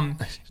 And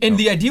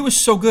the idea was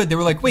so good, they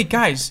were like, wait,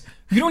 guys,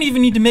 we don't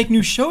even need to make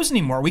new shows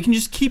anymore. We can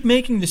just keep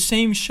making the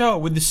same show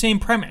with the same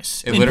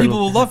premise, and people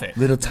will love it.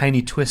 Little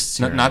tiny twists.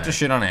 Not to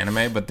shit on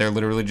anime, but they're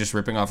literally just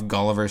ripping off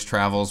Gulliver's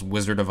Travels,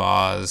 Wizard of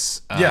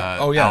Oz,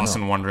 Alice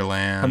in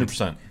Wonderland.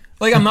 100%.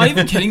 Like, I'm not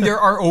even kidding. There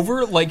are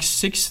over, like,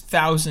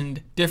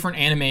 6,000 different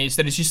animes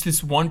that is just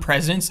this one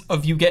presence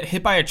of you get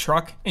hit by a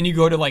truck and you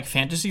go to, like,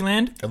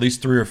 Fantasyland. At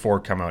least 3 or 4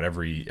 come out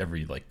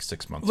every like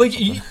 6 months. Like,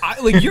 you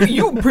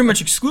pretty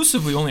much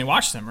exclusively only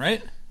watch them,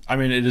 right? I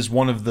mean, it is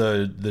one of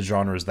the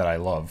genres that I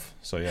love.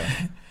 So yeah.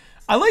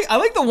 I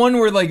like the one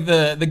where, like,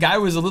 the guy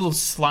was a little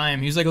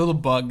slime. He was like a little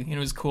bug, and it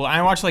was cool.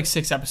 I watched like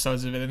 6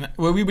 episodes of it. And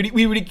we would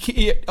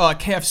eat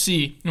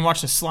KFC and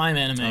watch the slime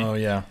anime. Oh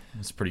yeah,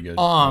 it's pretty good.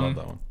 I love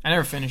that one. I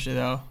never finished it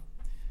though.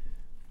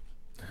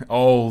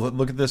 Oh,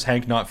 look at this!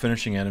 Hank not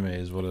finishing anime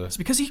is what a. It's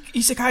because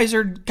isekais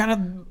are kind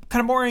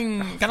of boring,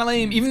 kind of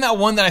lame. Even that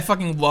one that I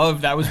fucking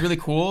loved, that was really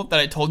cool, that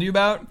I told you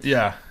about.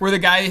 Yeah. Where the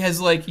guy has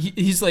like he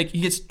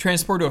gets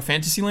transported to a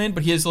fantasy land,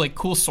 but he has like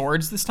cool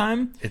swords this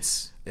time.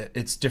 It's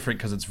different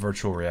because it's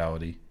virtual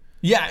reality.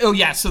 Yeah. Oh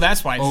yeah. So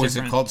that's why. It's different. Is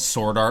it called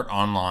Sword Art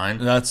Online?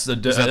 Is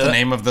that the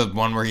name of the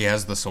one where he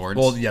has the swords?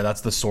 Well, yeah,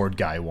 that's the Sword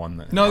Guy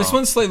one. No, this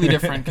one's slightly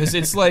different because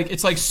it's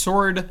like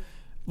sword.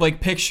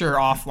 Like picture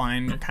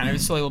offline, kind of.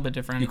 It's a little bit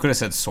different. You could have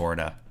said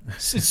sorta.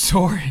 It's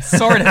sorta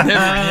different.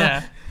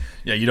 Yeah.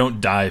 Yeah, you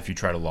don't die if you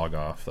try to log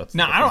off. That's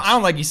no. I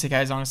don't like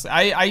isekais honestly.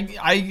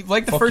 I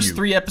like the first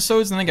 3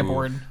 episodes and then I get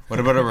bored. What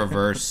about a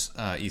reverse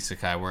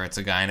isekai where it's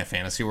a guy in a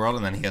fantasy world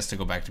and then he has to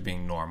go back to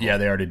being normal? Yeah,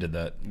 they already did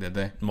that. Did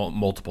they?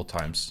 Multiple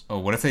times. Oh,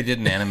 what if they did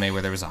an anime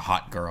where there was a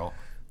hot girl?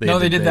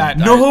 They did that.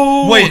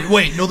 No,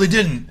 wait, no, they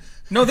didn't.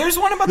 No, there's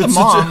one about the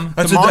mom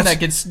that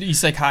gets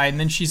isekai, and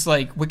then she's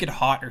like wicked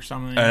hot or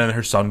something. And then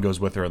her son goes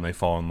with her, and they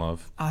fall in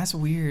love. Oh, that's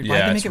weird. Yeah,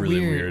 Why'd they make it's it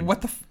really weird?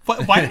 What the?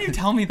 Why did you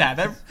tell me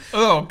that?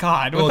 Oh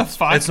God, what the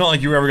fuck? It's not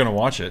like you were ever gonna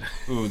watch it.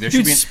 Ooh, there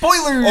should be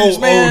spoilers,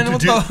 man. What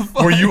the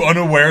fuck? Were you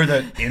unaware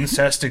that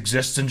incest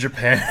exists in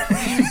Japan?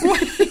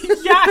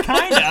 Yeah,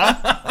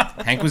 kinda.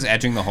 Hank was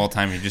edging the whole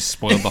time. He just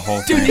spoiled the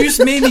whole thing. Dude, you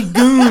just made me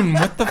goon.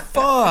 What the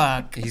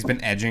fuck? He's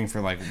been edging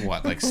for like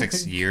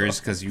 6 years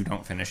because you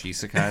don't finish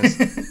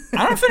isekais.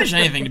 I don't finish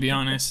anything, to be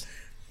honest.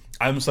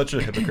 I'm such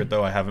a hypocrite,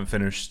 though. I haven't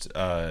finished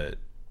the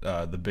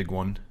big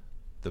one.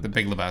 The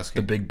Big Lebowski.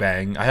 The Big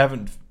Bang.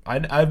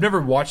 I've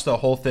never watched the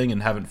whole thing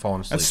and haven't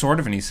fallen asleep. That's sort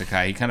of an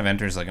isekai. He kind of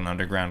enters like an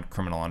underground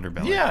criminal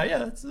underbelly. Yeah,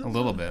 that's a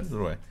little bit. That's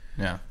the way.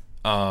 Yeah.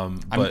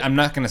 But I'm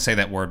not going to say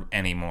that word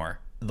anymore.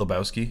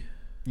 Lebowski?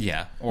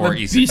 Yeah, or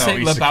you say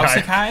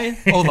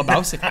Lebowski? Oh,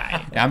 Lebowski.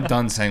 Yeah, I'm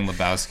done saying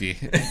Lebowski.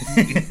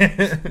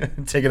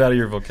 Take it out of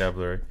your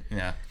vocabulary.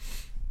 Yeah.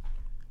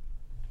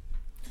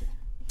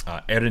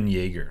 Eren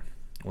Yeager.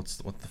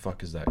 What the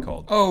fuck is that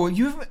called? Oh,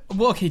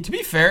 okay, to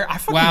be fair,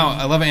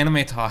 I love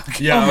anime talk.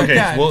 Yeah, oh okay.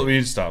 God. Well, we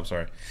need to stop,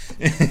 sorry.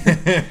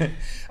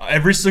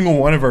 Every single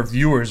one of our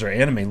viewers are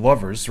anime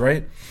lovers,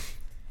 right?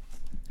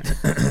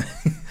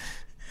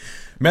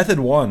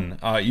 Method 1,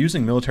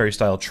 using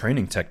military-style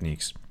training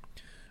techniques.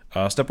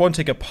 Step 1,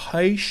 take a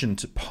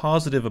patient,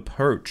 positive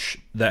approach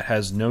that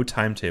has no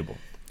timetable.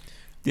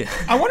 Yeah.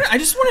 I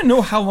just want to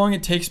know how long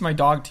it takes my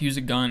dog to use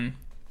a gun.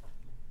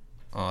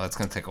 Oh, that's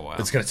going to take a while.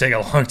 It's going to take a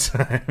long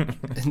time.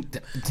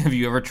 Have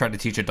you ever tried to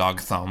teach a dog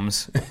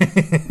thumbs?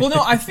 Well,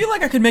 no, I feel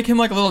like I could make him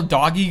like a little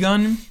doggy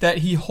gun that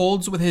he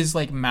holds with his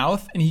like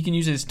mouth, and he can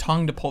use his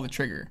tongue to pull the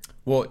trigger.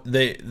 Well,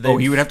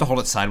 he would have to hold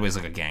it sideways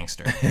like a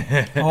gangster.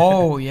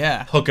 Oh,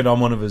 yeah. Hook it on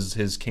one of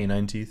his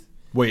canine teeth.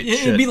 Wait,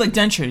 shit. It'd be like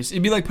dentures.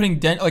 It'd be like putting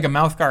like a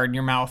mouth guard in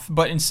your mouth,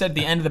 but instead, at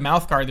the end of the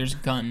mouth guard, there's a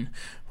gun.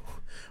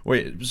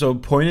 Wait, so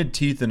pointed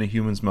teeth in a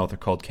human's mouth are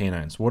called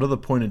canines. What are the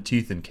pointed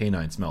teeth in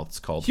canines' mouths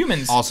called?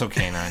 Humans. Also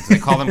canines. They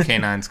call them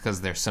canines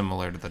because they're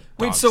similar to the dog's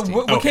Wait, so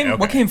teeth.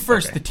 what came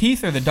first, the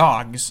teeth or the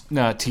dogs?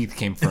 No, teeth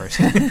came first.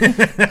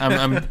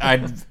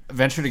 I'd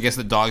venture to guess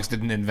that dogs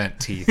didn't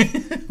invent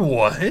teeth.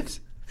 What?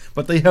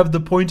 But they have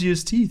the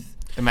pointiest teeth.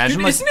 Imagine,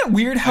 dude, like, isn't it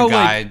weird how a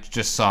guy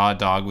just saw a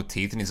dog with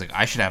teeth and he's like,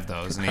 I should have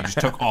those, and he just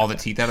took all the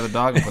teeth out of the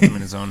dog and put them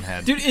in his own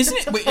head. Dude, isn't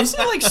it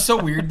like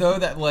so weird though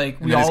that like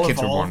we and all his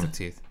kids were born evolved with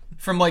teeth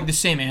from like the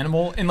same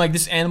animal, and like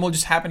this animal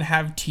just happened to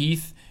have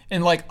teeth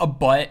and like a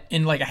butt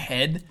and like a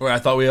head? Wait, I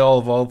thought we all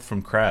evolved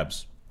from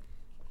crabs.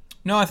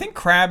 No, I think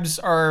crabs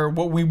are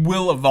what we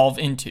will evolve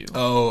into.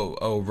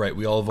 Oh, right.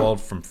 We all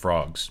evolved from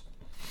frogs.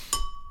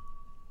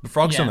 The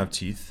frogs don't have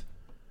teeth.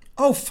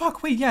 Oh,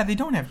 fuck. Wait, yeah, they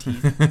don't have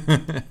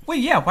teeth.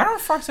 Wait, yeah, why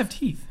don't frogs have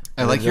teeth?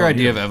 I like your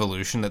idea of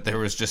evolution, that there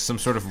was just some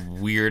sort of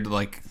weird,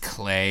 like,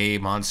 clay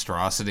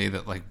monstrosity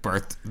that, like,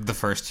 birthed the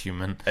first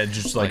human. And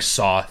just, like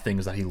saw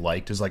things that he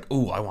liked. Is like,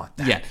 oh, I want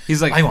that. Yeah,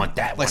 he's like, I want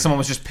that Like, one. someone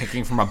was just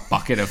picking from a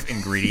bucket of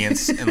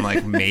ingredients and,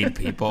 like, made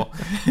people.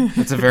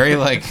 It's a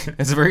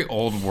very,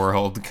 old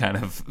world kind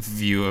of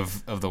view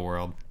of the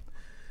world.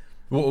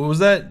 What was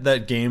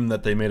that game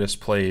that they made us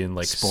play in,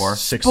 like, Spore?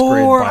 sixth Spore.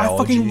 grade biology? I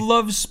fucking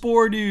love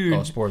Spore, dude.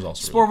 Oh, Spore is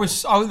also Spore really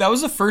was that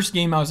was the first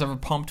game I was ever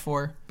pumped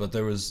for. But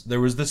there was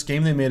this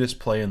game they made us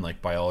play in,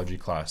 like, biology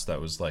class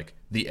that was like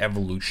the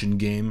evolution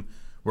game,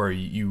 where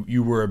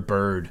you were a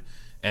bird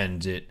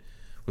and it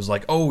was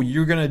like, oh,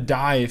 you're gonna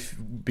die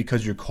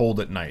because you're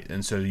cold at night,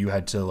 and so you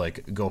had to,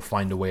 like, go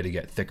find a way to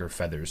get thicker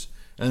feathers.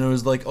 And it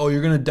was like, oh,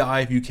 you're gonna die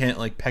if you can't,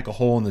 like, peck a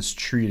hole in this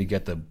tree to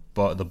get the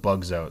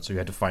bugs out, so you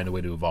had to find a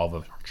way to evolve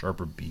a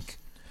sharper beak.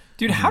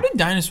 Dude, how did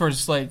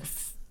dinosaurs like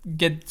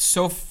get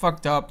so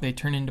fucked up they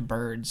turn into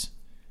birds?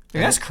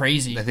 Like, that's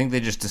crazy. I think they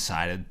just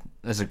decided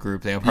as a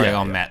group. They probably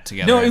all met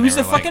together. No, it and was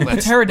they the were like, fucking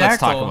let's pterodactyl.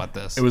 talk about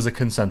this. It was a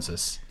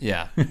consensus.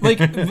 Yeah. Like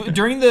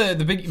during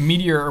the big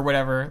meteor or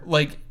whatever,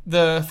 like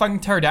the fucking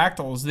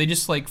pterodactyls, they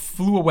just like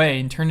flew away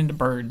and turned into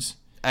birds.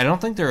 I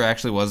don't think there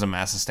actually was a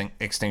mass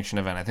extinction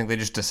event. I think they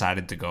just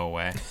decided to go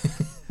away.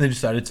 They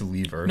decided to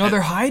leave Earth. No, they're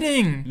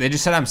hiding. They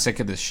just said, I'm sick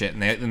of this shit.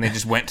 And they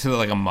just went to,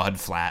 like, a mud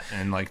flat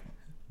and, like,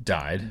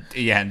 died.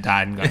 Yeah,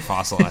 died and got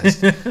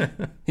fossilized.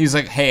 He's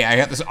like, hey, I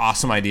got this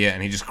awesome idea.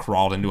 And he just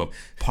crawled into a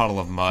puddle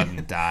of mud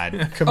and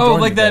died. Oh,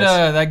 like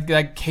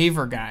that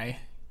caver guy.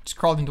 Just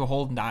crawled into a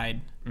hole and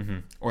died. Mm-hmm.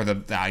 Or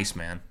the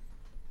Iceman.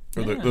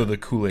 Or the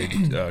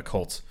Kool-Aid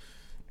cults.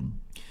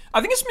 I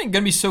think it's going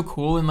to be so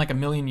cool in like a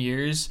million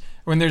years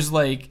when there's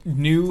like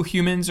new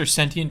humans or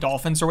sentient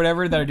dolphins or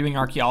whatever that are doing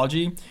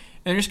archaeology, and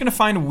they're just going to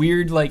find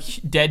weird like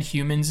dead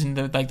humans in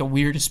the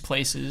weirdest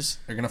places.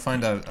 They're going to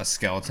find a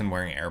skeleton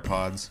wearing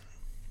AirPods.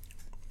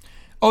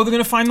 Oh, they're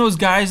going to find those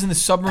guys in the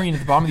submarine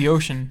at the bottom of the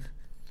ocean.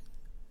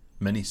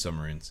 Many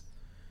submarines.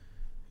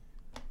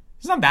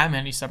 There's not that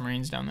many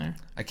submarines down there.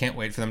 I can't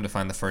wait for them to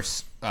find the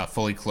first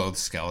fully clothed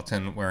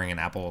skeleton wearing an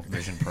Apple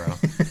Vision Pro.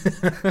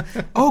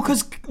 Oh,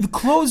 because the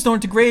clothes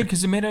don't degrade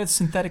because they're made out of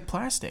synthetic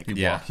plastic.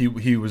 Yeah.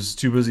 He was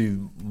too busy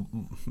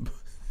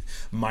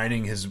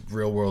mining his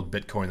real world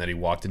Bitcoin that he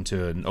walked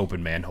into an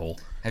open manhole.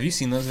 Have you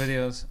seen those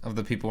videos of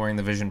the people wearing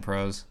the Vision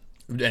Pros?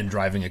 And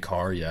driving a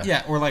car, yeah.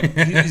 Yeah, or like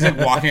he's like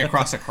walking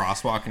across a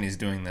crosswalk and he's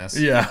doing this.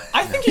 Yeah.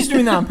 I think he's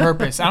doing that on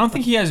purpose. I don't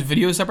think he has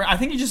videos separate. I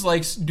think he just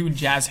likes doing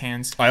jazz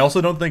hands. I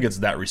also don't think it's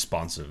that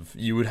responsive.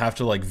 You would have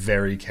to like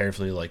very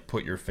carefully like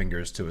put your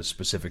fingers to a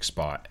specific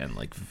spot and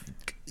like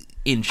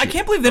inch I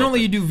can't believe they don't let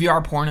you do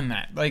VR porn in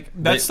that. Like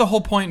that's the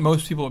whole point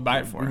most people would buy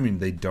it for. I mean,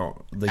 they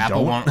don't.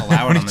 Apple won't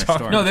allow it on their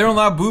store. No, they don't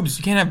allow boobs.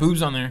 You can't have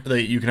boobs on there.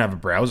 You can have a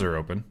browser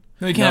open.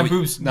 No, you can't have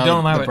boobs. No, they don't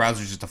allow the it.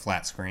 browser's just a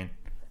flat screen.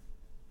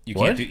 You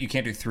can't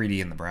do 3D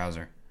in the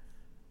browser.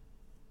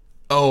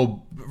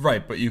 Oh,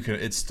 right, but you can.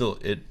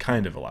 It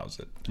kind of allows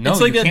it. No,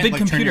 it's like you a can't, big like,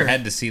 turn computer. your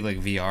head to see like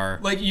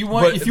VR. Like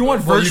if you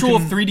want virtual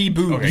 3D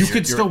boobs, Okay, you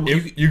could still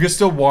you could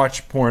still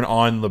watch porn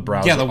on the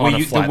browser. Yeah, the way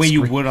you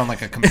screen. would on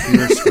like a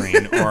computer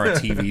screen or a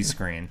TV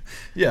screen.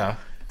 Yeah,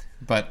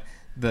 but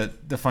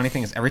the funny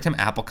thing is, every time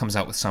Apple comes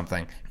out with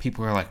something,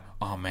 people are like,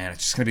 "Oh man,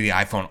 it's just gonna be the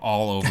iPhone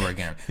all over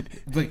again."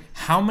 Like,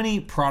 how many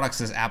products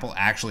does Apple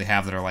actually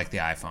have that are like the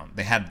iPhone?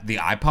 They had the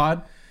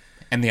iPod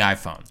and the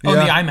iPhone. Oh,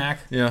 yeah. the iMac.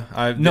 Yeah,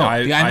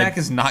 the iMac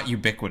is not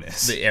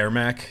ubiquitous. The Air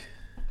Mac.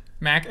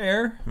 Mac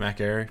Air?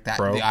 Mac Air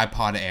Pro. The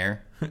iPod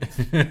Air.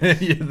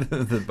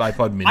 the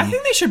iPod Mini. I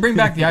think they should bring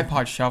back the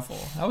iPod Shuffle.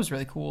 That was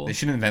really cool. They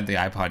should invent the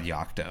iPod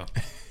Yocto.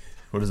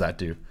 What does that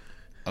do?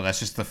 Oh, that's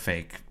just the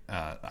fake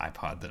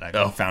iPod that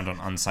I found on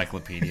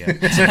Uncyclopedia.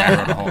 I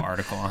wrote a whole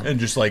article on. And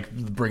just like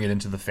bring it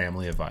into the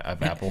family of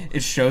Apple.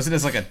 It shows it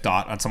as like a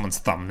dot on someone's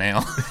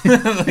thumbnail.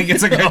 Like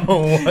it's like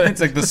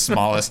it's like the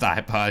smallest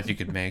iPod you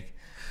could make.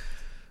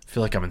 I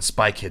feel like I'm in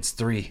Spy Kids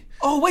 3.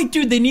 Oh wait,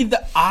 dude, they need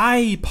the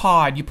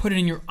iPod. You put it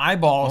in your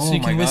eyeball so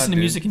you can listen to dude.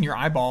 music in your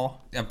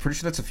eyeball. I'm pretty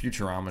sure that's a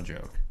Futurama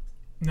joke.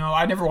 No,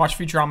 I never watched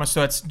Futurama,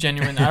 so it's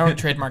genuine. I don't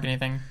trademark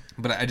anything.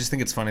 But I just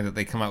think it's funny that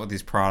they come out with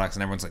these products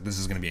and everyone's like, this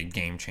is going to be a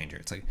game changer.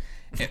 It's like,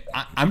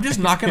 I'm just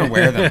not going to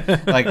wear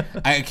them. Like,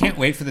 I can't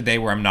wait for the day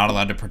where I'm not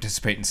allowed to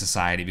participate in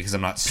society because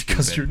I'm not stupid.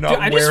 Because you're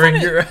not Dude,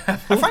 wearing your I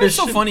find it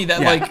so funny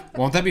that, like...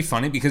 Won't that be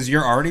funny? Because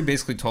you're already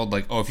basically told,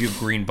 like, oh, if you have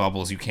green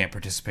bubbles, you can't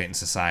participate in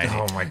society.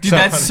 Oh, my God. Dude,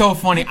 that's so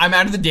funny. I'm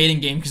out of the dating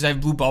game because I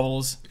have blue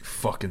bubbles.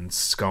 Fucking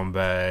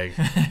scumbag.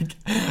 It's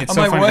I'm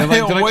so like, funny.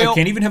 They're like, well- I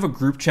can't even have a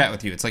group chat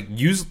with you. It's like,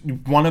 use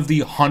one of the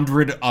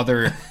 100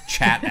 other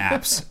chat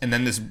apps, and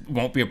then this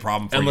won't be a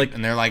problem for And you. like,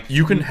 And they're like,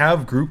 you can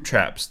have group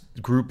chats.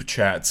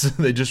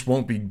 They just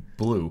won't be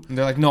blue. And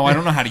they're like, no, I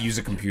don't know how to use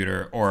a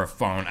computer or a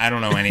phone. I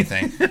don't know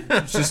anything.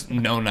 It's just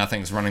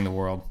nothing's running the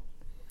world.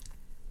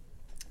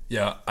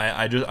 Yeah,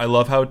 I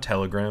love how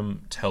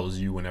Telegram tells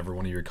you whenever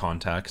one of your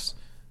contacts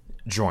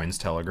joins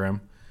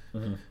Telegram.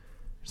 Mm-hmm.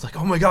 It's like,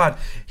 oh my God,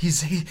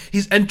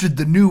 he's entered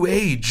the new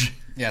age.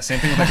 Yeah, same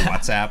thing with like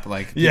WhatsApp.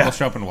 Like people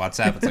show up in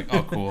WhatsApp. It's like,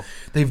 oh, cool.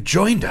 They've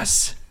joined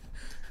us.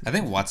 I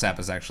think WhatsApp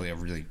is actually a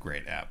really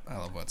great app. I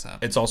love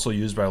WhatsApp. It's also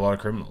used by a lot of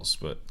criminals,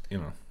 but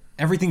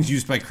Everything's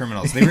used by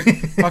criminals.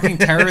 Fucking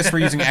terrorists were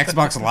using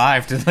Xbox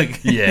Live to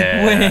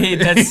Yeah. Wait,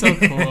 that's so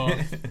cool.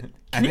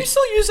 Can you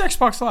still use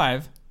Xbox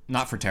Live?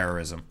 Not for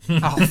terrorism.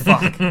 Oh,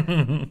 fuck.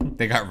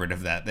 They got rid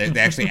of that. They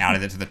actually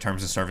added it to the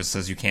terms of service.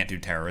 Says you can't do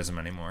terrorism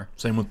anymore.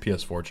 Same with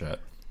PS4 chat.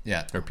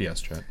 Yeah. Or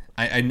PS chat.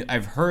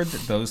 I've heard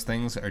that those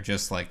things are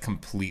just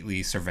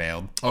completely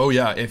surveilled. Oh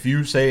yeah, if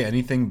you say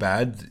anything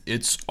bad,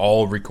 it's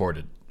all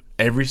recorded.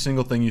 Every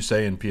single thing you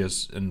say in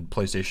PS and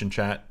PlayStation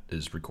chat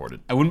is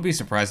recorded. I wouldn't be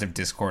surprised if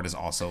Discord is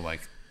also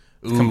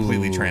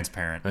completely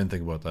transparent. I didn't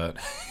think about that.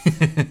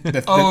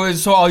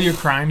 So all your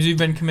crimes you've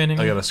been committing?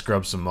 I gotta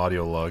scrub some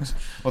audio logs.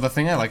 Well, the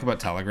thing I like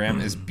about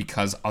Telegram is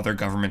because other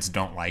governments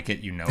don't like it,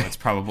 it's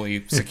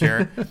probably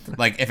secure.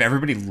 If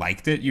everybody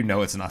liked it,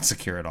 it's not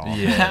secure at all.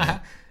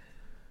 Yeah.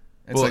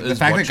 It's the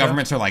fact that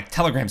governments are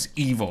Telegram's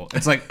evil.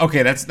 It's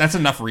okay, that's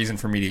enough reason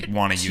for me to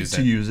want to use it.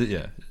 To use it,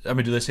 yeah. I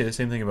mean, do they say the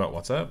same thing about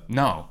WhatsApp?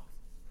 No.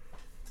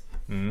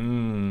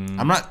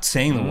 I'm not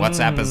saying that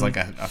WhatsApp is a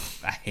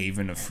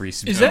haven of free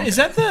speech. Is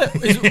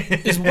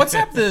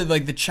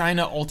WhatsApp the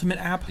China ultimate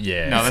app?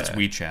 Yeah. No, that's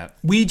WeChat.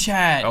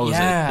 WeChat. Oh,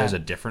 yeah. there's a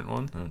different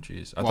one. Oh,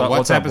 jeez. I thought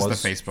WhatsApp is the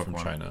Facebook from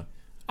one. China.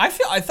 I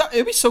thought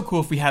it'd be so cool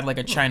if we had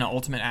a China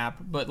ultimate app,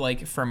 but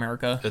for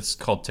America. It's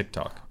called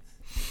TikTok.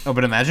 Oh,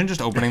 but imagine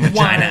just opening the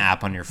China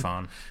app on your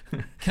phone.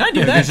 Can I do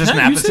that? There's just an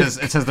app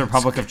that says the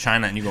Republic of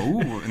China, and you go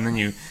ooh, and then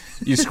you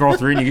scroll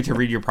through and you get to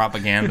read your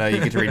propaganda. You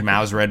get to read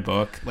Mao's Red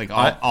Book,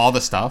 all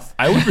the stuff.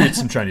 I would read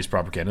some Chinese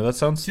propaganda. That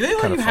sounds. Do they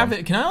let kind you of have fun.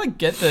 it? Can I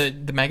get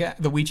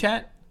the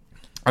WeChat?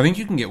 I think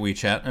you can get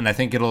WeChat, and I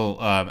think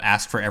it'll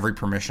ask for every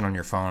permission on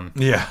your phone.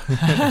 Yeah.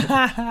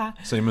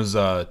 Same as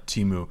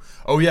Temu.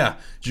 Oh yeah.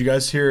 Did you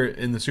guys hear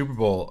in the Super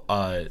Bowl?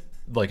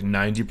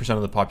 90%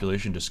 of the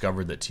population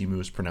discovered that Temu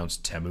is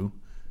pronounced Temu.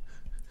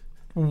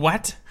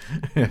 What?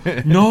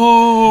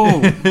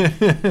 No.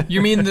 You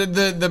mean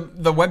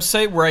the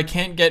website where I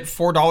can't get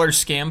 $4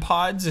 scam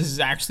pods is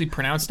actually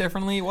pronounced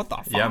differently? What the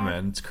fuck? Yeah,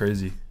 man, it's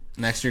crazy.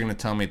 Next, you're gonna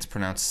tell me it's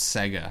pronounced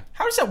Sega.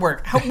 How does that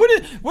work?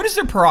 What is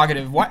their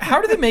prerogative? How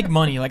do they make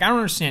money? I don't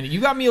understand it.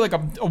 You got me a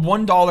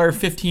 $1,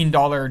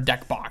 $15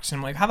 deck box,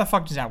 and I'm how the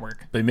fuck does that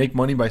work? They make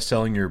money by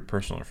selling your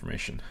personal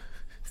information.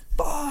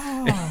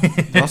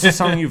 They're also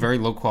selling you very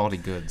low quality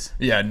goods.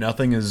 Yeah,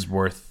 nothing is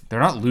worth. They're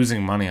not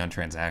losing money on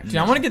transactions.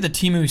 Dude, I want to get the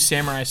Temu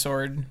samurai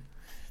sword.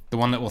 The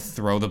one that will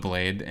throw the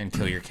blade and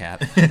kill your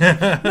cat.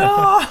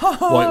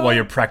 while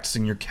you're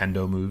practicing your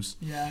kendo moves.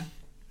 Yeah.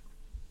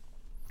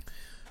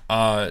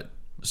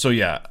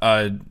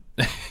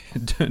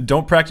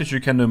 Don't practice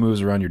your kendo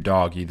moves around your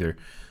dog either,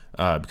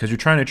 because you're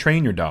trying to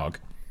train your dog.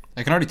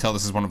 I can already tell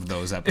this is one of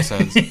those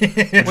episodes, which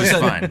is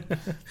fine.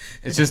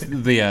 It's just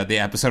the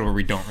episode where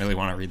we don't really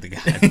want to read the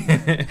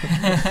guide.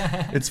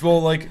 It's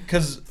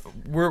because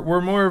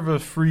we're more of a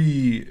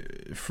free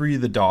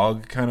the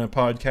dog kind of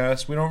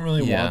podcast. We don't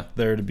really want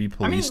there to be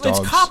police dogs.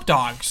 It's cop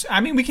dogs.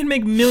 We can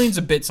make millions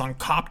of bits on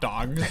cop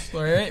dogs,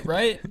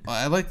 right?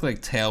 I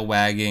like tail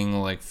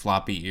wagging,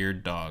 floppy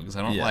eared dogs.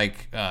 I don't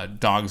like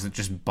dogs that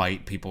just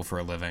bite people for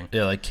a living.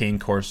 Yeah, like cane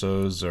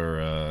corsos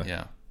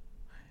or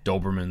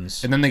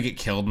Dobermans. And then they get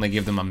killed and they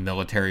give them a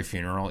military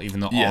funeral, even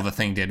though all the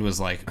thing did was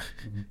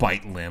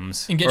bite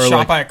limbs. And get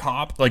shot by a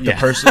cop. The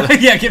person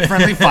get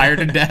friendly fire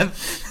to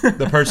death.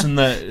 The person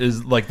that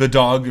is the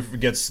dog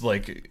gets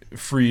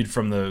freed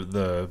from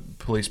the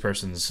police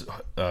person's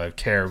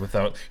care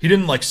without he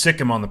didn't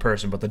sick him on the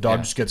person, but the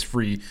dog just gets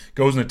free,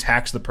 goes and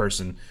attacks the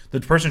person.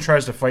 The person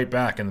tries to fight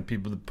back and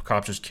the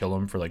cops just kill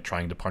him for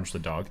trying to punch the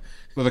dog.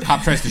 Well, the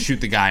cop tries to shoot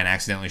the guy and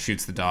accidentally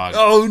shoots the dog.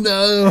 Oh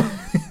no.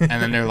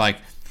 And then they're like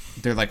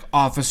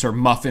Officer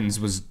Muffins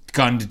was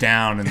gunned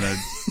down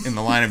in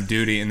the line of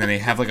duty, and then they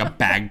have a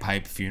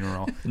bagpipe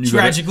funeral.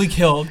 Tragically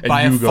killed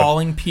by a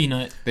falling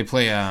peanut. They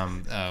play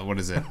what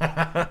is it?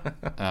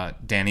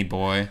 Danny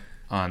Boy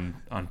on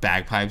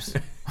bagpipes.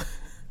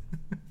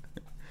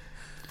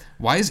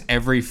 Why is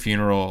every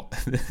funeral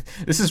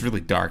this is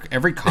really dark.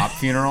 Every cop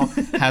funeral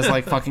has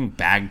fucking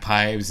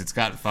bagpipes. It's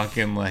got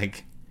fucking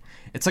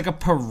it's a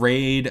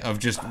parade of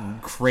just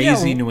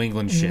crazy New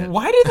England shit.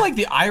 Why did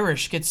the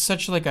Irish get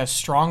such a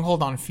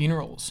stronghold on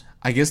funerals?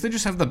 I guess they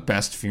just have the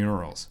best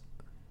funerals.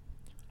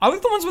 I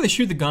like the ones where they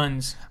shoot the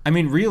guns.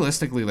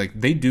 Realistically,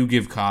 they do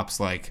give cops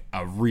a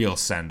real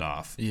send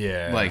off.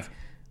 Yeah.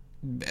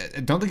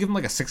 Don't they give them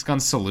a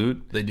 6-gun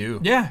salute? They do.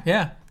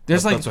 Yeah.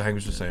 That's what Hank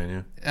was just saying.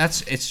 Yeah.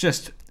 It's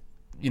just.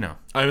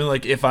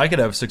 If I could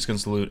have a 6-gun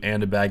salute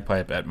and a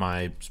bagpipe at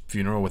my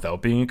funeral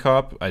without being a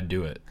cop, I'd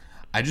do it.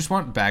 I just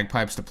want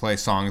bagpipes to play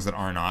songs that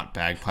are not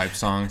bagpipe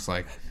songs,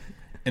 and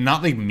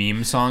not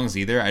meme songs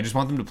either. I just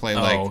want them to play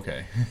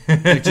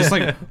just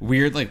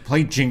weird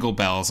play Jingle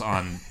Bells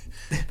on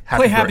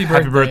Happy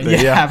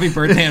Birthday. Yeah, Happy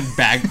Birthday on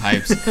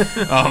bagpipes.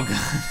 Oh god.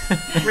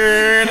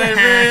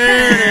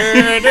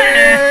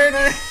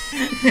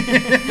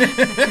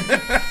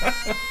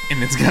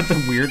 And it's got the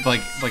weird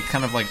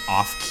kind of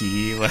off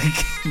key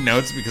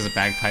notes because a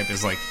bagpipe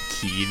is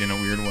keyed in a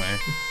weird way.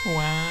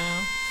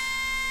 Wow.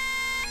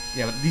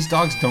 Yeah, but these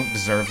dogs don't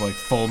deserve like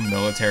full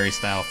military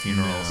style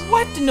funerals.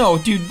 What? No,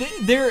 dude.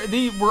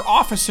 They were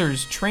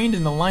officers trained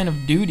in the line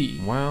of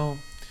duty. Well,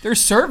 They're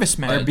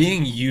servicemen. They're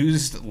being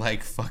used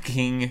like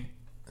fucking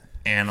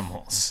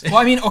animals. Well,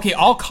 I mean, okay,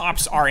 all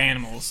cops are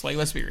animals. Like,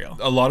 let's be real.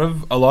 a lot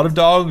of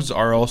dogs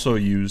are also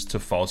used to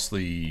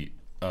falsely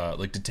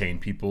like detain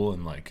people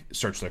and like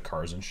search their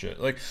cars and shit.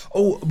 Like,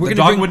 The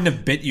dog wouldn't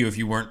have bit you if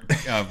you weren't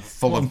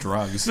full of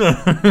drugs.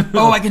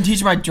 I can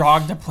teach my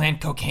dog to plant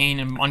cocaine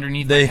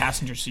underneath my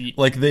passenger seat.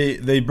 Like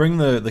they bring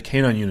the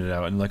canine unit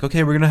out and like,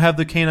 okay, we're gonna have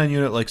the canine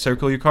unit like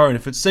circle your car, and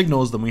if it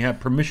signals, then we have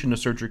permission to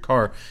search your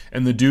car.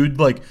 And the dude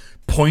like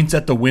points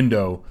at the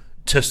window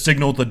to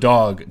signal the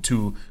dog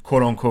to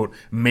quote unquote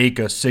make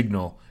a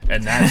signal,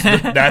 and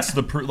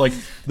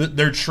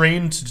they're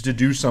trained to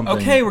do something.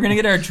 Okay, we're gonna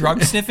get our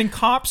drug sniffing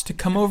cops to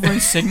come over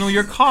and signal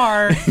your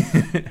car.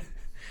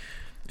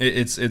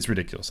 It's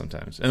ridiculous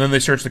sometimes. And then they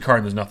search the car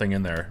and there's nothing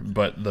in there,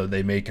 but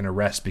they make an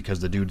arrest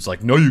because the dude's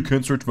like, no, you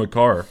can't search my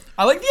car.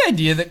 I like the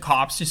idea that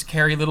cops just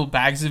carry little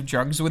bags of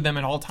drugs with them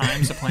at all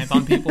times to plant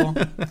on people.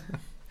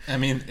 I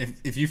mean,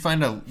 if you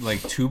find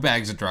like 2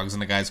 bags of drugs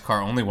in a guy's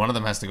car, only one of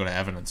them has to go to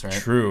evidence, right?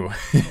 True.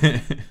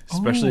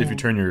 Especially if you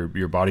turn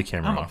your body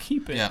camera I'm gonna off.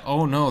 keep it. Yeah.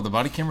 Oh no, the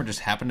body camera just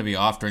happened to be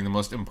off during the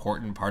most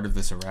important part of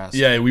this arrest.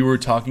 Yeah, we were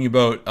talking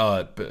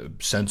about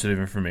sensitive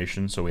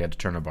information, so we had to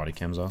turn our body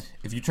cams off.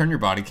 If you turn your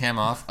body cam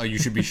off, you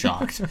should be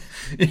shocked.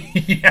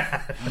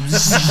 Yeah.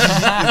 Just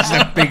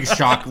a big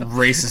shock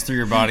races through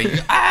your body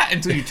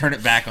until you turn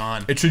it back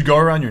on. It should go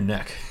around your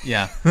neck.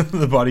 Yeah.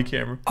 The body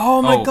camera.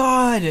 Oh my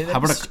god.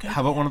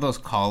 How about one of those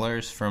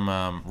collars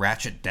from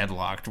Ratchet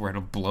Deadlocked where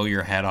it'll blow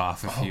your head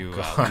off if you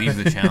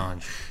leave the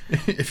challenge?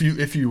 If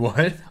you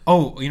what?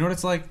 Oh, you know what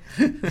it's like?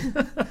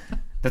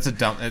 That's a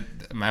dumb...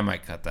 I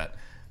might cut that.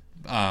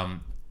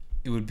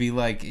 It would be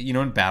like, you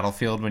know, in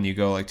Battlefield when you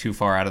go like too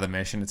far out of the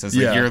mission, it says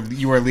like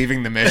you are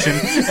leaving the mission.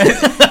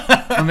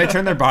 When they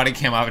turn their body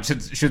cam off,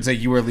 it should say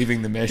you are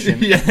leaving the mission.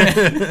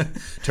 Yeah.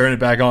 Turn it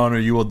back on or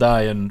you will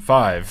die in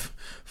 5,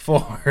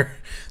 4,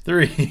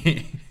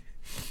 3,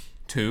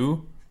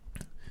 2.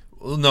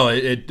 Well, no,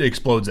 it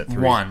explodes at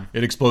 3. 1.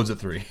 It explodes at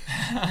 3.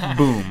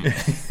 Boom.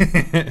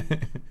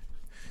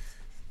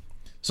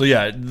 So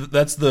yeah,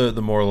 that's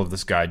the moral of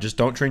this guide. Just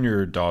don't train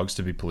your dogs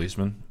to be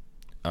policemen.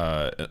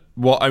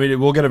 Well, I mean,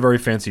 we'll get a very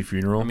fancy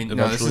funeral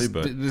eventually,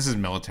 but this is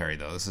military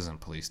though. This isn't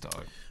police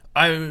dog.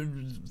 I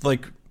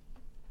like.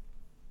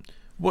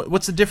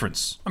 What's the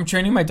difference? I'm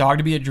training my dog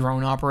to be a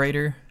drone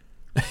operator.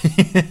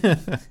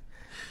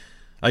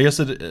 I guess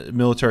that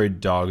military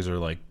dogs are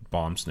like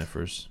bomb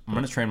sniffers. I'm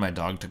going to train my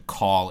dog to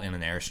call in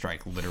an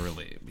airstrike,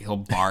 literally. He'll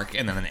bark,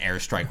 and then an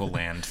airstrike will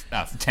land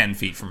 10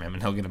 feet from him,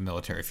 and he'll get a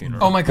military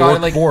funeral. Oh my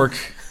god, like... Bork.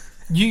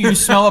 You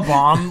smell a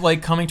bomb,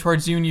 like, coming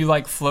towards you, and you,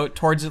 like, float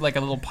towards it like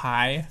a little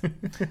pie.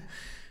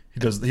 He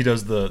does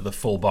the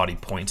full body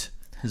point.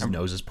 His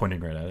nose is pointing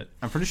right at it.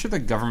 I'm pretty sure the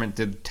government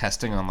did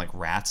testing on, like,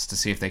 rats to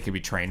see if they could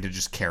be trained to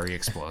just carry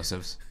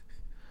explosives.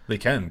 They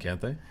can,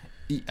 can't they?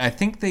 I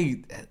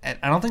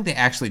don't think they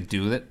actually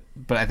do it,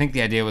 but I think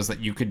the idea was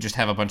that you could just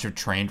have a bunch of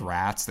trained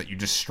rats that you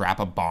just strap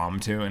a bomb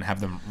to and have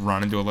them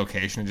run into a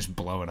location and just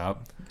blow it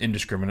up.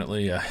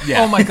 Indiscriminately, yeah.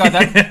 Oh my god,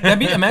 that'd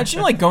be...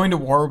 Imagine, like, going to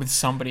war with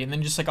somebody and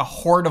then just, like, a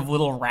horde of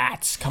little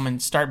rats come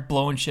and start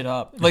blowing shit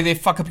up. Like, they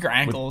fuck up your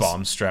ankles. With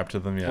bombs strapped to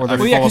them, yeah. Or they're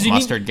full of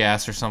mustard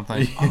gas or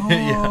something.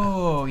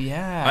 Oh,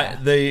 yeah.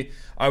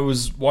 I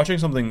was watching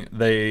something.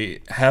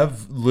 They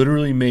have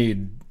literally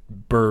made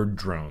bird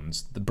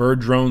drones. The bird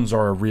drones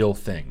are a real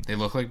thing. They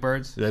look like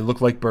birds? They look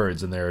like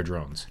birds and they're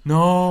drones.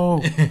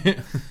 No.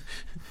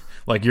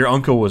 Like your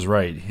uncle was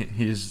right.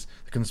 He's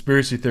the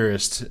conspiracy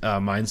theorist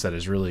mindset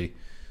is really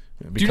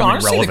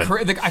becoming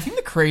relevant. I think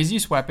the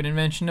craziest weapon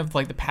invention of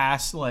like the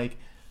past like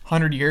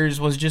 100 years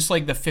was just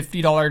like the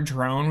 $50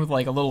 drone with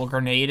like a little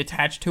grenade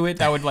attached to it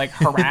that would like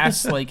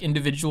harass like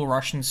individual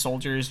Russian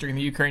soldiers during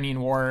the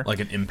Ukrainian war. Like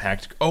an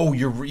impact. Oh,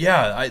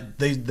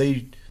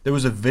 there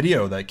was a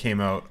video that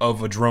came out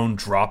of a drone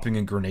dropping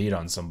a grenade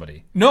on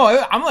somebody.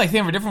 No, I'm like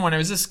thinking of a different one. It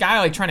was this guy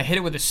like trying to hit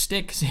it with a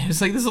stick. It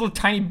was like this little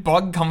tiny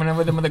bug coming in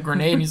with him with a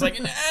grenade, and he's like,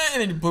 nah,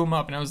 and then he blew him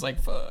up, and I was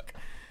like, fuck.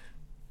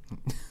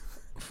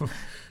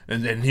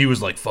 And then he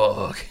was like,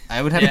 fuck.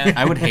 I would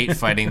hate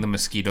fighting the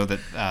mosquito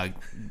that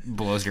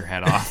blows your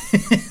head off.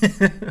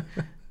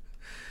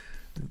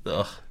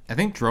 Ugh. I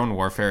think drone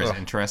warfare is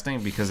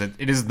interesting because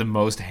it is the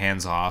most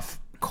hands-off,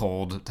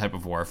 cold type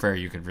of warfare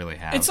you could really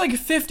have. It's like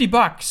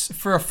 $50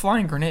 for a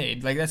flying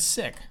grenade. Like, that's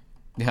sick.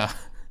 Yeah.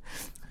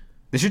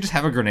 They should just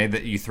have a grenade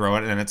that you throw it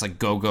and then it's like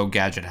go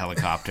gadget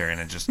helicopter and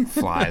it just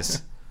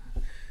flies.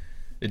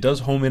 It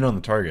does home in on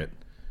the target.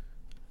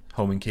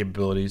 Homing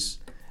capabilities.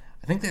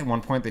 I think at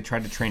one point they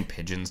tried to train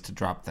pigeons to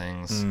drop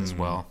things as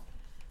well.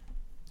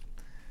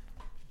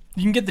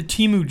 You can get the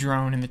Temu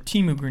drone and the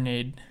Temu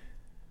grenade.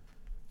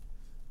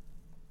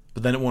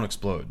 But then it won't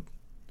explode.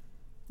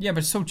 Yeah, but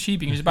it's so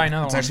cheap. You can just buy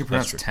another one. It's actually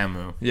pronounced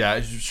Temu. Yeah,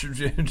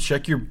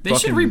 check your They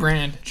should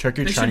rebrand. Check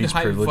your they Chinese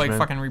should privilege, like man.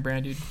 fucking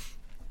rebrand, dude.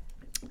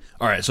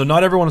 All right, so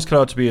not everyone is cut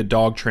out to be a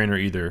dog trainer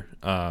either.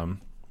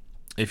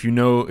 If you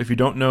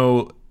don't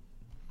know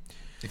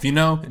If you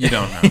know, you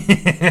don't know.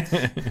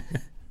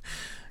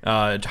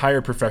 Hire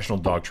a professional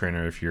dog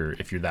trainer if you're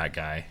that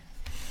guy.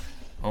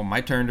 Oh,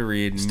 my turn to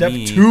read. Step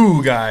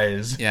 2,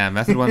 guys. Yeah,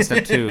 method 1,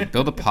 step 2.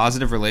 Build a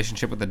positive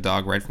relationship with the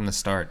dog right from the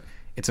start.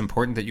 It's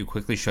important that you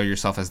quickly show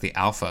yourself as the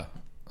alpha.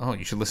 Oh,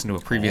 you should listen to a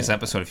previous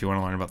episode if you want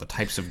to learn about the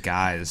types of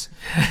guys.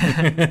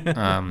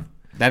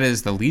 That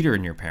is the leader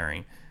in your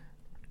pairing,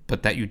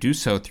 but that you do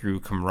so through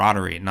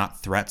camaraderie,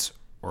 not threats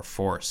or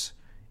force.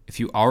 If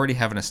you already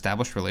have an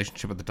established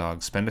relationship with the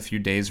dog, spend a few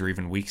days or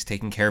even weeks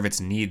taking care of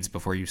its needs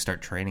before you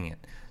start training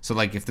it. So,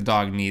 like, if the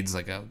dog needs,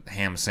 like, a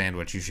ham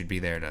sandwich, you should be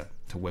there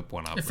to whip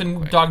one up. If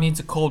a dog needs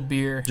a cold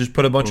beer. Just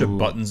put a bunch of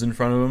buttons in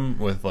front of him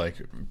with, like,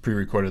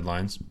 pre-recorded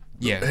lines.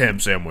 Yeah. Ham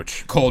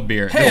sandwich. Cold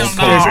beer. Hell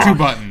no. There's 2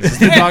 buttons. Is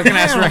the dog can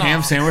ask for a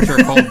ham sandwich or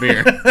a cold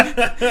beer?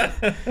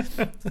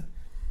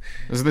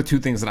 Those are the 2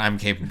 things that I'm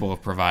capable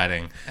of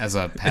providing as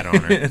a pet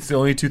owner. It's the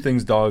only 2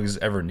 things dogs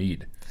ever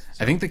need.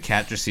 I think the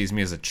cat just sees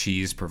me as a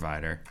cheese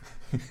provider.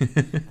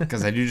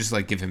 Because I do just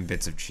like give him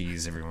bits of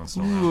cheese every once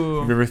in a while. Ooh.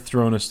 Have you ever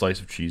thrown a slice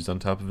of cheese on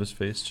top of his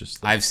face?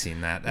 Just like, I've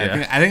seen that.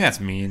 Yeah. I think that's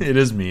mean. it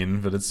is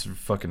mean, but it's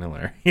fucking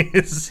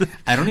hilarious.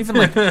 I don't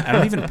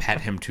even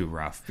pet him too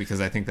rough because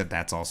I think that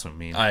that's also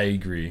mean. I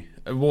agree.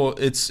 Well,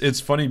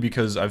 it's funny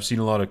because I've seen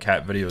a lot of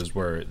cat videos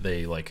where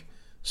they like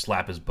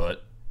slap his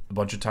butt a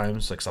bunch of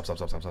times, like stop.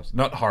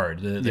 Not hard.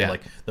 They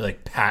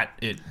like pat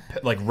it,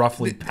 like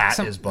roughly pat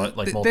his butt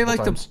like multiple they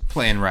like times. to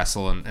play and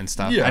wrestle and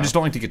stuff. Yeah. I just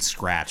don't like to get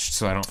scratched,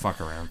 so I don't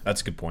fuck around. That's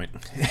a good point.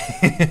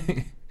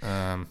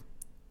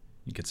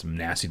 You get some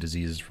nasty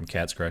diseases from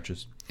cat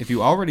scratches. If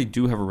you already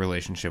do have a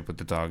relationship with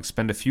the dog,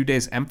 spend a few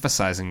days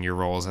emphasizing your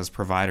roles as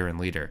provider and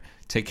leader.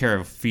 Take care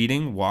of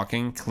feeding,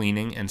 walking,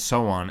 cleaning, and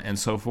so on and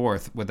so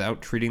forth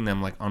without treating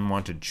them like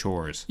unwanted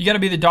chores. You gotta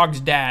be the dog's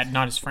dad,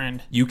 not his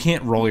friend. You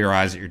can't roll your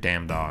eyes at your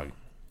damn dog.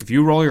 If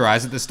you roll your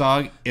eyes at this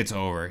dog, it's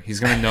over.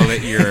 He's gonna know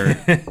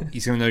that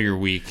he's gonna know you're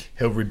weak.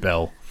 He'll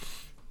rebel.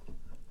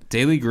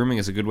 Daily grooming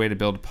is a good way to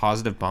build a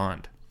positive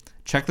bond.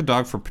 Check the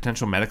dog for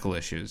potential medical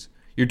issues.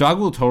 Your dog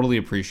will totally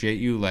appreciate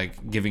you,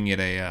 like giving it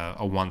a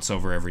once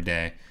over every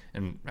day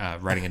and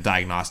writing a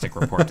diagnostic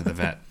report to the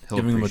vet. He'll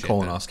Giving him a appreciate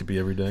that. colonoscopy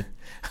every day.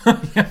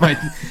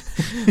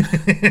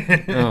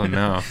 Yeah, oh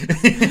no!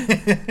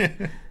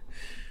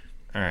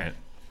 All right.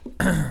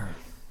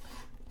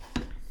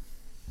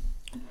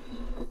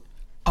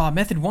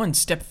 Method 1,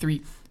 step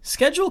 3.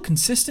 Schedule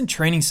consistent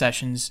training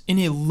sessions in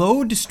a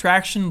low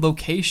distraction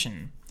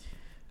location.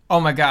 Oh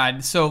my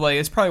god! So like,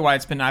 it's probably why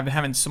I've been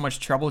having so much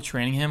trouble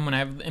training him when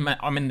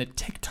I'm in the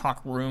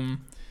TikTok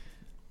room.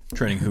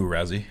 Training who,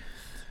 Razzie?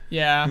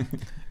 Yeah,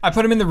 I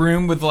put him in the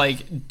room with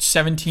like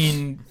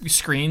 17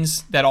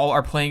 screens that all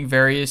are playing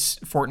various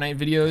Fortnite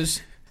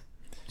videos.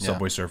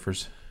 Subway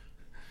Surfers.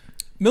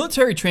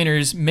 Military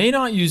trainers may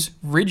not use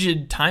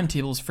rigid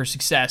timetables for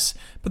success,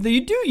 but they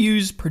do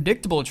use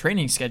predictable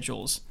training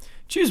schedules.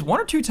 Choose 1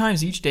 or 2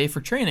 times each day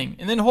for training,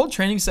 and then hold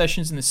training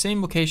sessions in the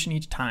same location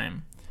each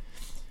time.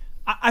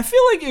 I feel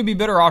like it would be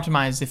better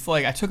optimized if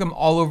like I took him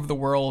all over the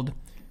world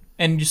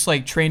and just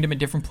like trained him at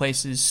different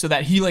places so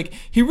that he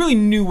really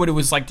knew what it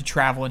was like to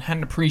travel and had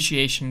an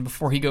appreciation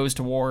before he goes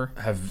to war.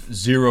 Have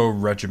 0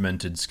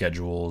 regimented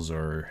schedules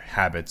or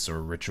habits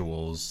or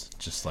rituals.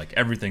 Just like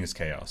everything is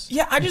chaos.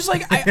 Yeah, I just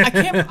like I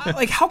can't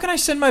like how can I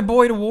send my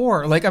boy to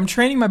war? Like I'm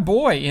training my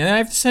boy and then I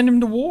have to send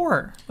him to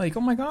war. Like,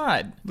 oh my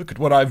god. Look at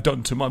what I've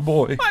done to my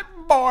boy.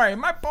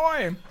 My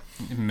boy.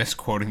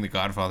 Misquoting The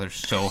Godfather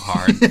so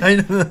hard. I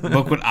know.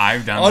 Look what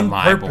I've done On to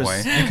my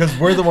purpose, boy. because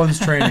we're the ones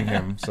training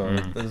him, so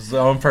it's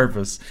on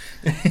purpose.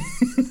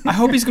 I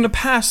hope he's gonna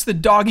pass the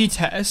doggy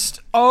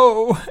test.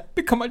 Oh,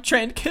 become a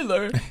trained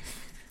killer.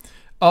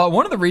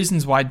 One of the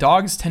reasons why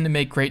dogs tend to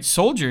make great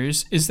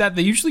soldiers is that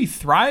they usually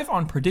thrive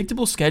on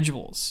predictable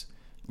schedules.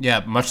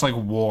 Yeah, much like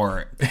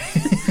war.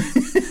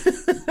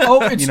 Oh,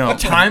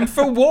 it's time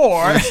for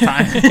war. It's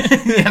time.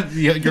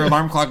 Yeah, your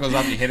alarm clock goes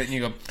off, you hit it, and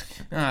you go,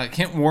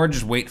 can't war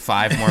just wait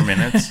 5 more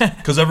minutes?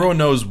 Because everyone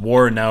knows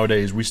war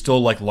nowadays, we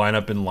still like line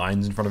up in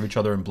lines in front of each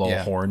other and blow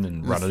a horn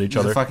and run at each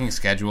other. There's a fucking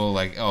schedule,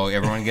 like,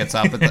 everyone gets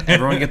up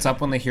everyone gets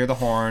up when they hear the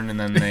horn, and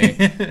then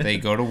they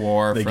go to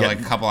war for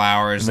like a couple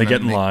hours, and they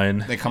get in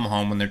line. They come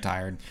home when they're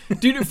tired.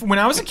 Dude, when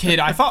I was a kid,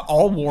 I thought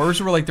all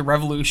wars were like the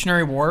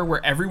Revolutionary War,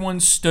 where everyone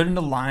stood in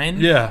a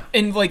line, yeah,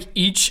 and like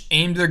each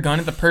aimed their gun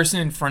at the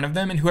person in front of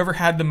them, and whoever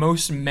had the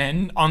most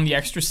men on the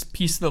extra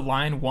piece of the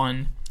line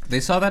won. They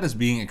saw that as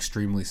being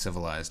extremely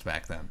civilized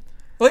back then.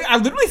 Like, I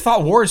literally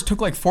thought wars took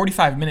like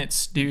 45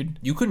 minutes, dude.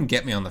 You couldn't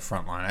get me on the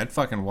front line. I'd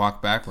fucking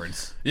walk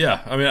backwards.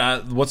 Yeah, I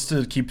mean, what's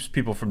to keep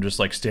people from just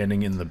like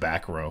standing in the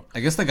back row? I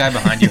guess the guy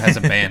behind you has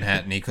a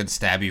bayonet and he could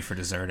stab you for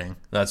deserting.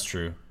 That's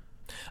true.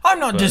 I'm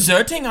not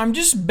deserting, I'm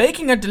just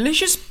baking a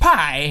delicious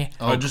pie.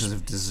 Oh, because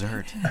of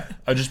dessert.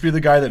 I'd just be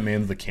the guy that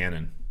manned the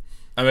cannon.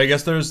 I mean, I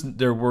guess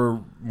there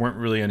weren't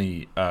really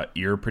any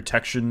ear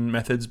protection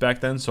methods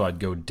back then, so I'd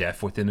go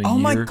deaf within a year. Oh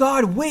my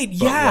god, wait,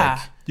 yeah.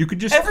 Like, you could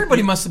just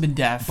Everybody must have been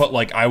deaf. But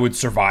like I would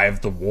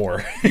survive the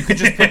war. You could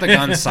just put the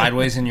gun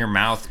sideways in your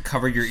mouth,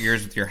 cover your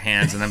ears with your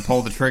hands, and then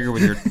pull the trigger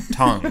with your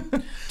tongue.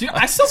 Dude,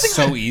 I still think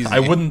So easy. I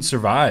wouldn't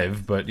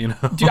survive, but you know.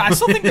 Dude, I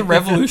still think the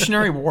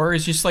Revolutionary War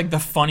is just like the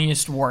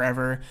funniest war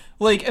ever.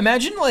 Like,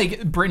 imagine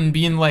like Britain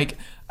being like,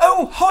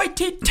 "Oh,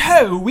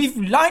 hoity-toity, we've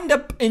lined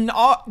up in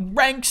our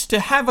ranks to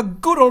have a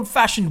good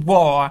old-fashioned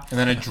war." And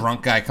then a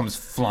drunk guy comes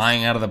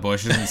flying out of the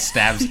bushes and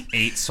stabs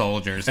 8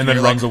 soldiers. And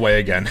then runs away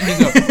again.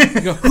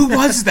 You go, who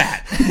was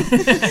that?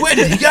 Where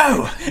did he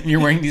go? And you're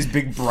wearing these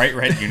big bright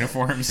red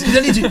uniforms.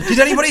 Did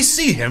anybody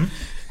see him?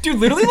 Dude,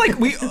 literally,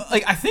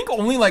 I think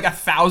only like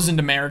 1,000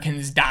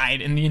 Americans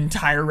died in the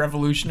entire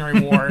Revolutionary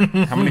War.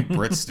 How many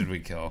Brits did we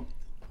kill?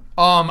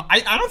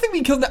 I don't think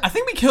we killed that. I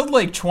think we killed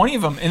like 20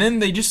 of them, and then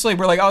they just like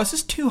were like, "Oh, this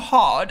is too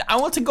hard. I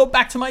want to go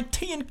back to my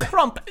tea and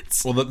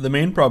crumpets." Well, the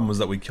main problem was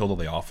that we killed all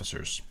the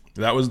officers.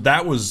 That was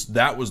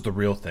the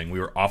real thing. We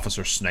were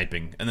officer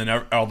sniping, and then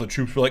all the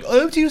troops were like,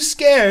 "Oh, too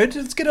scared.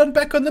 Let's get on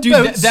back on the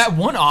boats." That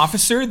one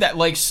officer that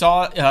like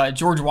saw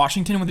George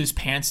Washington with his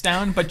pants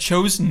down, but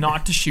chose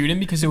not to shoot him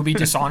because it would be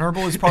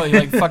dishonorable, is probably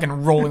like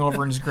fucking rolling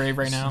over in his grave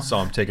right now.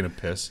 Saw him taking a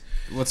piss.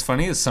 What's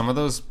funny is some of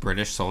those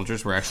British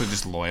soldiers were actually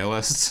just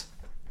loyalists.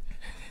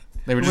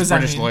 They were What just does that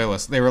British mean?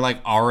 loyalists. They were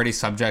like already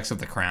subjects of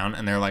the crown,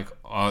 and they're like,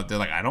 I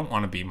don't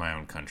want to be my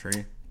own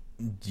country.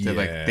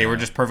 Yeah. They were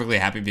just perfectly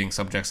happy being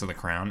subjects of the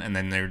crown, and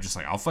then they were just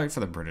like, I'll fight for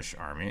the British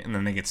army, and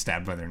then they get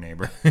stabbed by their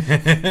neighbor.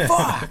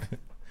 Fuck.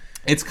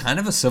 It's kind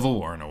of a civil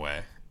war in a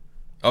way.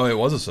 Oh, it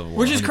was a civil war.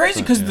 Which is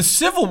crazy because the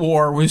Civil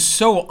War was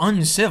so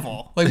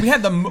uncivil. Like I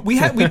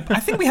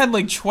think we had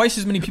like twice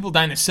as many people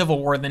die in the Civil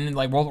War than in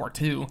like World War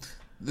II.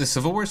 The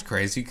Civil War is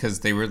crazy because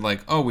they were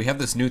like, oh, we have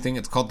this new thing.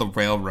 It's called the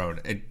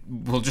railroad. It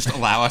will just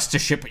allow us to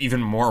ship even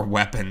more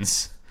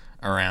weapons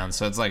around.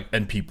 So it's like...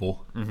 And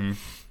people. Mm-hmm.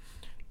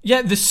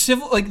 Yeah, the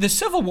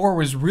Civil War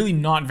was really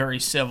not very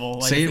civil.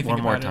 Like, Say if it you one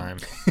think more about time.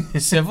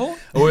 it. Civil?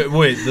 Oh,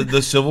 wait.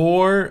 The Civil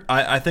War,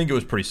 I think it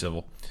was pretty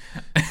civil.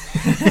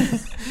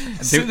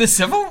 The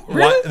Civil?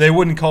 Really? They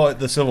wouldn't call it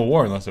the Civil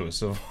War unless it was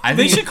civil.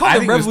 They should call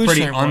it the it was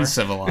pretty Revolutionary War.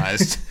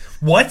 uncivilized.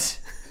 What?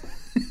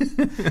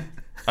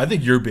 I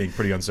think you're being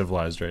pretty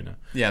uncivilized right now.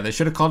 Yeah, they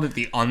should have called it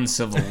the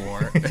Uncivil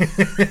War.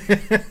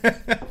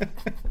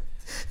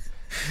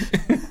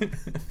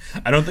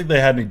 I don't think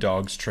they had any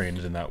dogs trained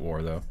in that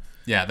war, though.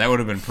 Yeah, that would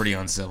have been pretty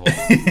uncivil.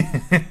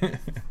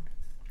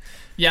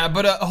 Yeah,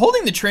 but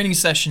holding the training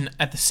session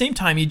at the same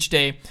time each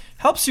day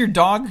helps your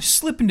dog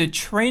slip into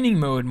training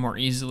mode more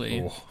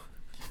easily.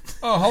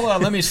 Oh, hold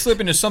on, let me slip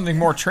into something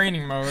more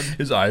training mode.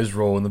 His eyes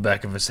roll in the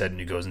back of his head and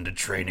he goes into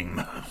training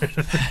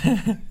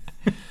mode.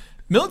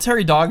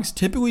 Military dogs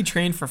typically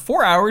train for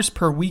 4 hours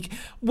per week.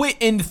 Wait,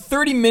 and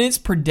 30 minutes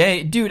per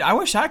day. Dude, I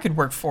wish I could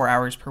work 4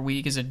 hours per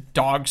week as a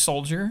dog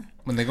soldier.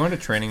 When they go into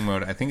training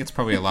mode, I think it's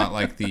probably a lot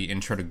like the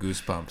intro to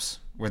Goosebumps,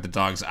 where the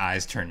dog's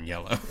eyes turn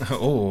yellow.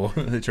 Oh,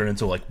 they turn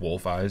into like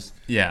wolf eyes.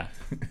 Yeah.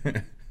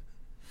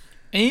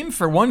 Aim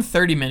for 1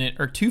 30-minute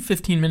or 2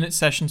 15-minute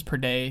sessions per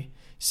day,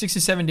 6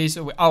 to 7 days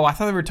a week. Oh, I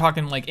thought they were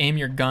talking like aim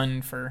your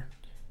gun for...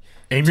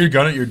 Aim your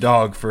gun at your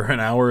dog for an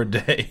hour a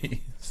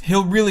day.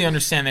 He'll really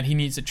understand that he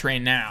needs to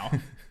train now.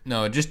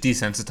 No, it just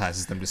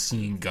desensitizes them to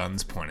seeing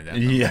guns pointed at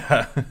them.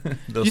 Yeah.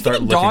 They'll Do you start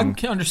think a dog looking,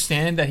 can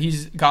understand that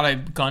he's got a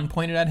gun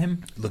pointed at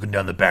him? looking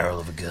down the barrel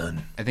of a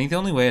gun. I think the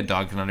only way a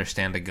dog can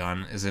understand a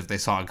gun is if they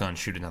saw a gun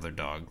shoot another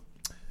dog.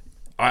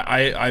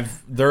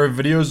 There are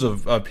videos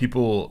of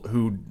people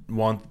who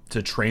want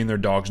to train their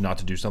dogs not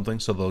to do something,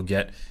 so they'll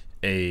get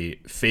a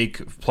fake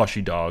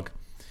plushie dog,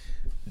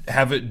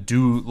 have it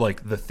do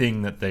like the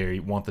thing that they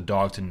want the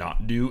dog to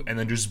not do, and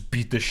then just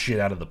beat the shit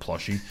out of the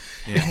plushie.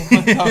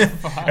 Yeah.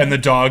 And the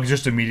dog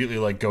just immediately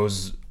like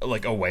goes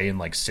like away and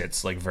like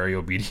sits like very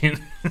obedient.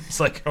 It's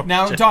like, oh,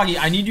 Now, shit. doggy,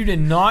 I need you to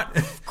not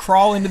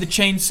crawl into the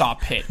chainsaw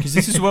pit, because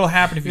this is what will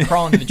happen if you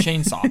crawl into the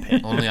chainsaw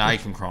pit. Only I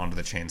can crawl into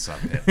the chainsaw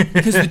pit.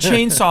 Because the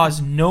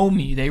chainsaws know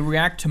me. They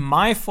react to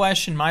my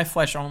flesh and my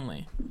flesh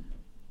only.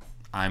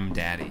 I'm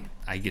daddy.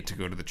 I get to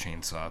go to the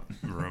chainsaw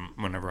room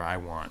whenever I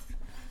want.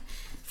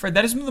 Fred,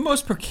 that is the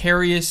most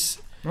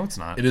precarious... No, it's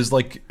not. It is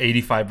like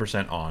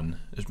 85% on.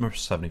 It's more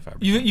 75%.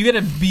 You get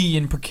a B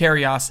in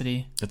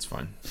precariosity It's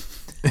fine.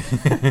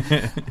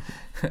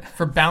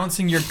 for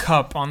balancing your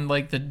cup on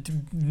like the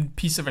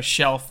piece of a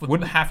shelf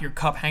with half your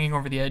cup hanging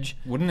over the edge.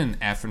 Wouldn't an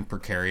F in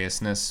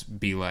precariousness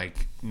be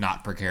like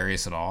not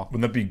precarious at all?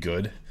 Wouldn't that be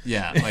good?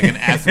 Yeah, like an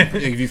F.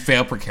 If you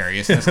fail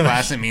precariousness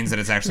class, it means that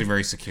it's actually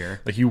very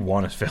secure. Like you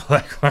want to fail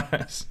that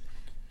class.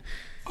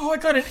 Oh, I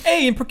got an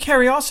A in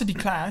precariosity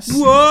class.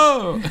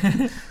 Whoa!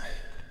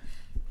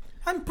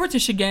 I'm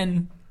British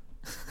again.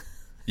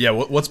 Yeah,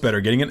 what's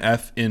better, getting an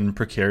F in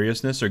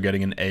precariousness or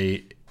getting an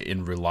A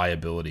in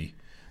reliability?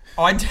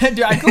 Oh, I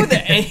go with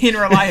the A in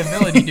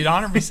reliability, dude,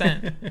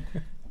 100%.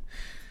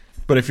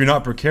 But if you're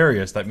not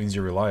precarious, that means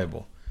you're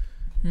reliable.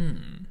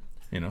 You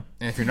know?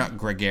 And if you're not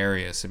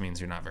gregarious, it means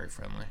you're not very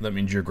friendly. That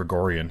means you're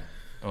Gregorian.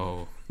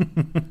 Oh.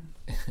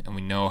 and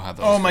we know how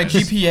those. Oh, my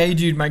guys- GPA,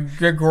 dude, my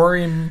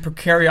Gregorian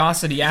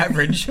precariosity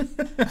average.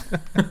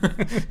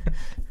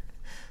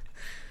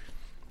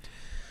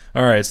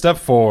 All right, step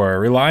 4.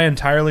 Rely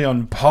entirely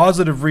on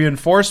positive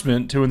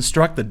reinforcement to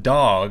instruct the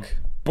dog.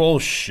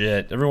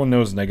 Bullshit. Everyone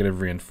knows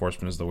negative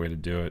reinforcement is the way to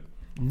do it.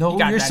 No,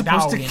 got you're that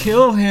supposed to dog in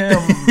kill him.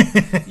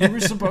 You were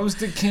supposed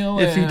to kill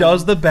him. If he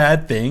does the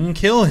bad thing,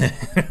 kill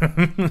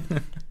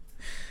him.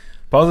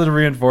 Positive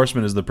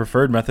reinforcement is the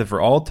preferred method for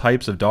all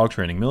types of dog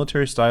training,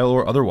 military style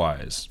or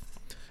otherwise.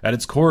 At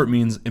its core, it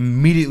means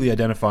immediately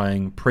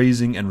identifying,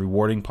 praising, and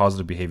rewarding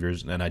positive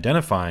behaviors and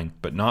identifying,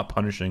 but not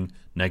punishing,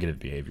 negative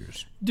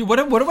behaviors. Dude, what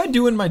do I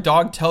do when my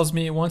dog tells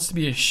me it wants to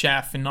be a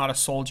chef and not a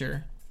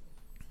soldier?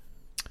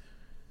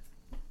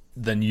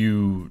 Then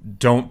you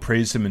don't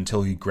praise him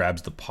until he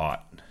grabs the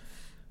pot.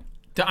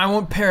 I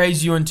won't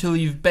praise you until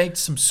you've baked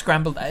some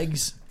scrambled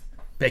eggs.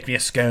 Bake me a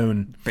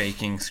scone.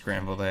 Baking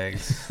scrambled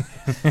eggs.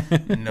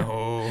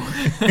 No.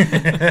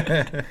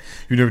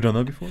 You've never done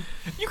that before?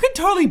 You could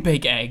totally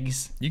bake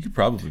eggs. You could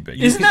probably bake.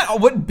 Isn't that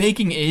what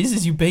baking is?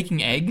 Is you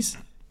baking eggs?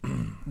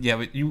 Yeah,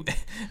 but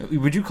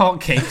would you call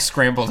cake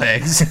scrambled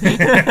eggs?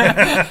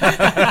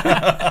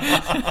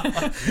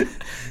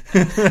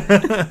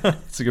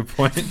 That's a good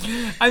point.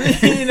 I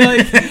mean,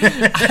 like,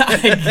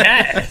 I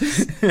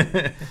guess.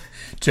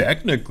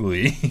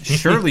 Technically.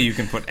 Surely you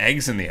can put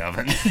eggs in the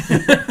oven.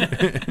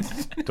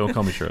 Don't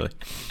call me Shirley.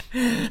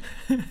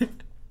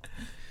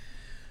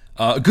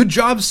 Good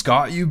job,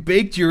 Scott. You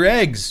baked your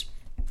eggs.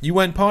 You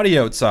went potty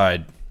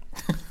outside.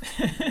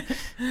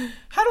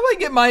 How do I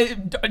get my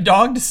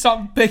dog to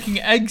stop baking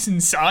eggs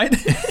inside?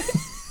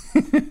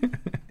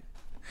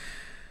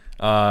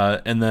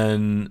 And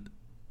then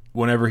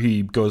whenever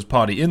he goes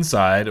potty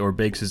inside or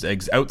bakes his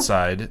eggs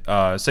outside,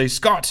 say,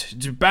 Scott,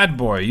 bad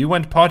boy, you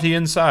went potty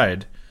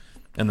inside.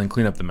 And then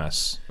clean up the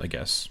mess, I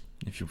guess,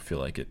 if you feel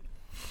like it.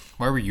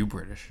 Why were you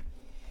British?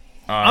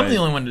 I'm the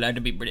only one allowed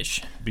to be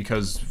British.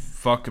 Because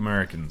fuck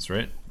Americans,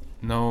 right?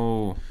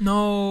 No.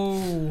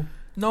 No.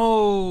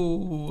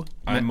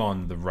 I'm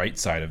on the right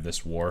side of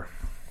this war.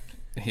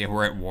 Yeah,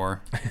 we're at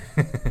war.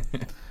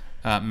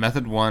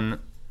 Method 1,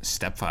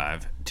 step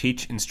 5.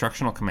 Teach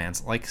instructional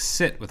commands like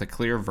sit with a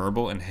clear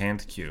verbal and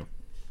hand cue.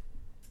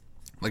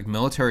 Like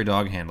military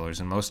dog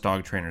handlers and most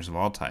dog trainers of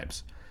all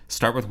types,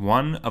 start with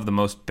one of the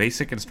most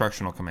basic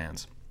instructional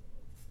commands,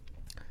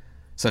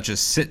 such as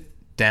sit,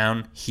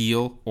 down,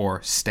 heel,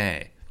 or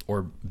stay.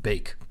 Or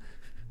bake.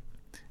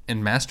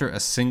 And master a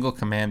single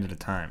command at a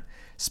time.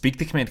 Speak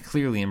the command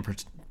clearly and...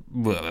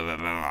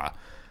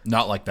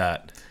 Not like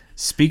that.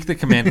 Speak the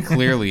command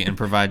clearly and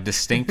provide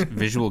distinct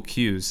visual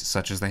cues,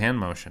 such as the hand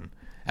motion,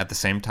 at the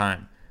same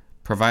time.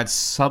 Provide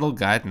subtle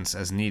guidance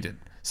as needed,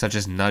 such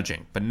as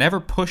nudging, but never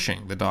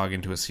pushing the dog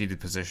into a seated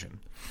position.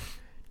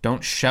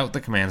 Don't shout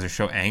the commands or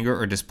show anger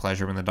or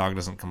displeasure when the dog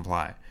doesn't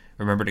comply.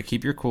 Remember to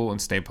keep your cool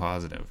and stay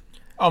positive.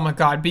 Oh my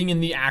god, being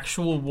in the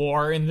actual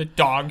war and the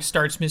dog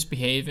starts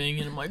misbehaving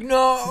and I'm like,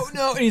 no.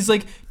 And he's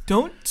like,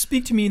 don't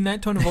speak to me in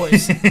that tone of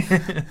voice.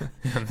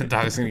 The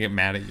dog's going to get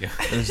mad at you.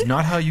 That is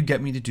not how you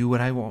get me to do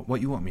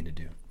what you want me to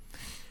do.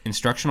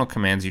 Instructional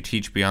commands you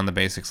teach beyond the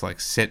basics like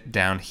sit,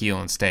 down,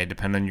 heel, and stay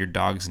depend on your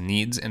dog's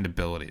needs and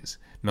abilities.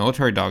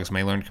 Military dogs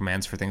may learn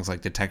commands for things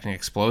like detecting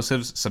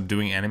explosives,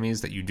 subduing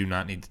enemies that you do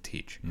not need to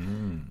teach.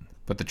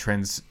 But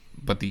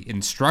the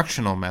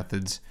instructional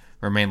methods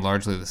remain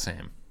largely the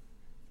same.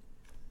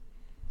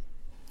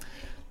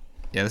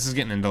 Yeah, this is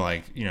getting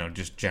into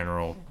just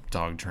general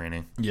dog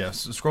training.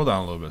 Yes, scroll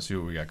down a little bit, see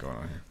what we got going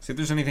on here. See if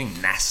there's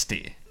anything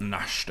nasty.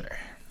 Nasty.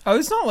 Oh,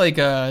 it's not like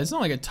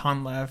a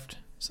ton left.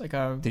 It's like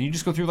a... Did you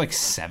just go through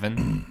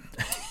 7?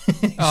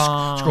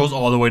 Scrolls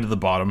all the way to the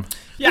bottom.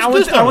 Yeah,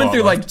 There's I went not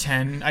through a lot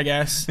 10, I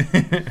guess.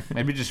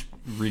 Maybe just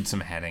read some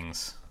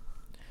headings.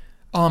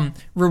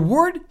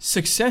 Reward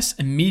success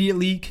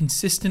immediately,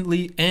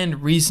 consistently,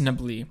 and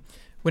reasonably.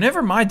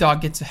 Whenever my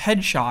dog gets a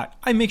headshot,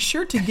 I make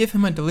sure to give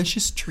him a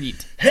delicious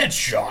treat.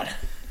 Headshot.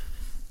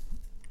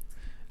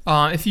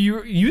 If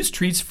you use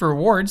treats for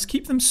rewards,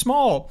 keep them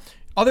small.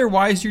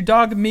 Otherwise, your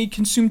dog may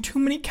consume too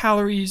many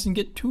calories and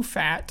get too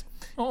fat.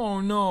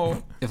 Oh,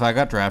 no. If I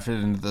got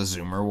drafted into the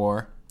Zoomer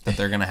war that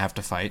they're going to have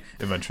to fight,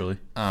 Eventually.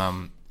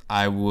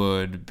 I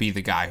would be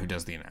the guy who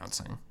does the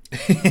announcing.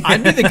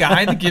 I'd be the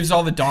guy that gives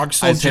all the dog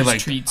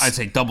soldiers treats. I'd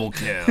say double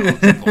kill,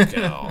 triple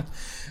kill.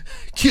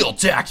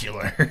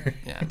 Kill-tacular.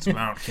 Yeah, it's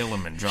Mount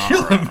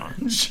Kilimanjaro.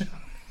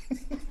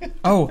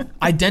 Oh,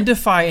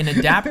 identify and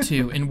adapt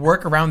to and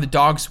work around the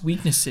dog's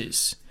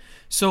weaknesses.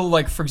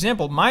 So, for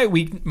example,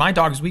 my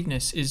dog's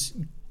weakness is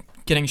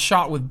getting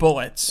shot with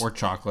bullets. Or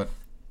chocolate.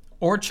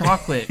 Or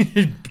chocolate.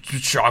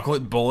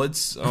 Chocolate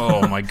bullets?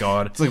 Oh, my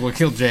God. It's like what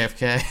killed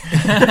JFK.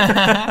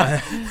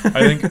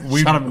 I think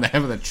we Shot him in the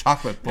head with a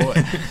chocolate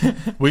bullet.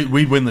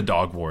 we'd win the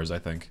dog wars, I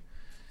think.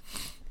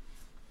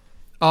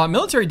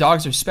 Military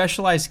dogs are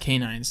specialized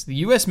canines. The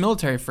U.S.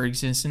 military, for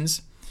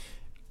instance,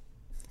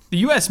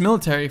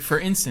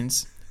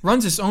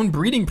 runs its own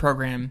breeding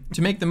program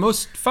to make the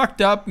most fucked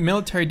up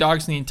military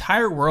dogs in the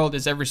entire world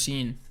has ever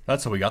seen.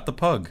 That's how we got the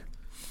pug.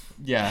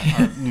 Yeah,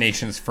 our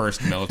nation's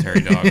first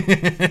military dog.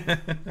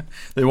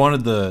 They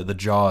wanted the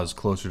jaws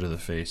closer to the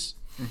face.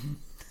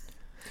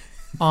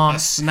 A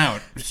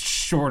snout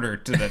shorter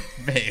to the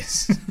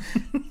face.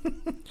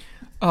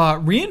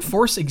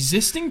 Reinforce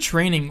existing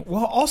training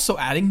while also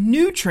adding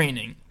new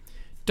training.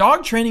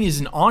 Dog training is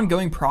an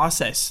ongoing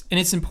process, and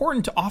it's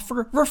important to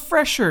offer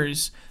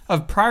refreshers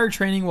of prior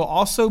training while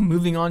also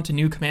moving on to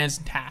new commands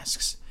and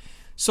tasks.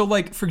 So,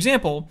 like, for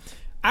example,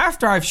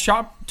 after I've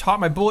taught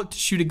my bullet to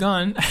shoot a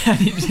gun,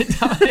 I need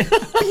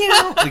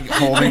to Like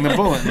holding the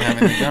bullet and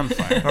having the gun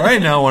fire. All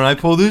right, now when I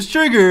pull this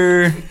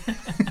trigger,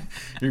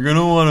 you're going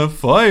to want to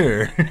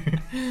fire.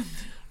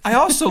 I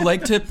also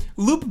like to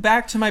loop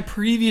back to my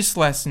previous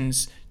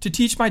lessons to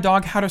teach my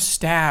dog how to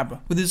stab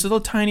with his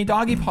little tiny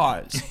doggy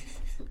paws.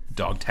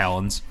 Dog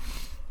talons.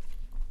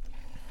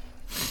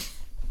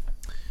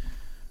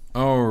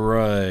 All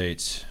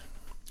right.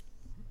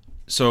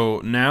 So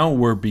now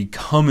we're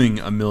becoming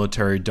a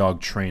military dog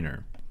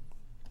trainer.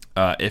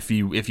 If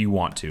you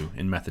want to,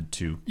 in method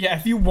 2. Yeah,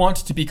 if you want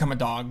to become a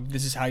dog,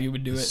 this is how you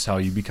would do This it. is how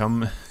you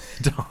become a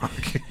dog.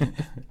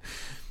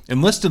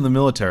 Enlist in the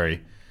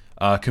military,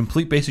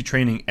 complete basic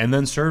training, and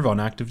then serve on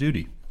active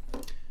duty.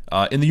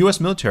 In the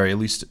U.S. military, at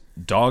least,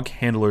 dog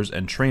handlers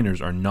and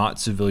trainers are not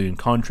civilian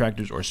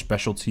contractors or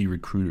specialty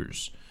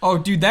recruiters. Oh,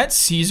 dude, that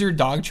Caesar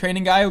dog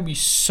training guy would be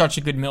such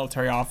a good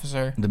military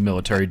officer. The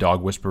military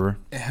dog whisperer.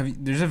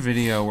 There's a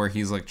video where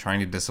he's like trying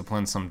to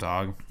discipline some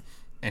dog,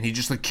 and he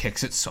just like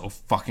kicks it so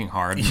fucking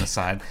hard in the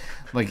side.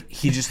 Like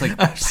he just like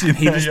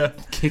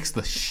kicks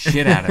the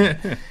shit out of it.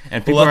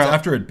 And people That's are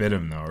after it bit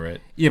him, though,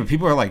 right? yeah, but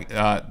people are like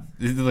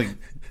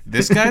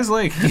this guy's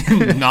like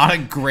not a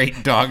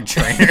great dog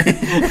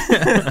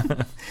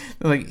trainer.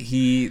 Like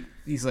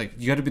he's like,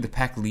 you got to be the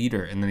pack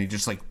leader, and then he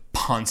just like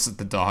punts at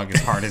the dog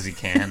as hard as he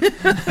can. You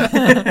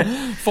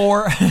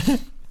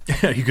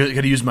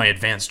got to use my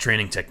advanced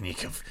training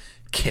technique of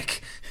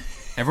kick.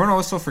 Everyone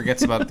also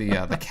forgets about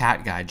the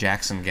cat guy,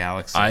 Jackson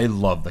Galaxy. I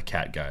love the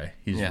cat guy.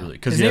 He's really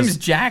His name is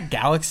Jack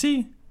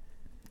Galaxy?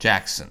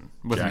 Jackson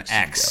with Jackson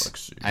an X.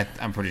 Galaxy.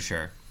 I'm pretty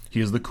sure. He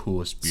has the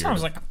coolest beard.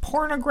 Sounds like a Ever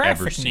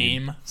pornographic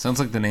seen. name. Sounds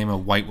like the name a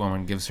white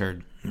woman gives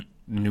her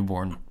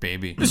newborn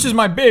baby. This is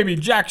my baby,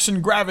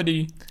 Jackson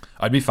Gravity.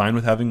 I'd be fine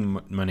with having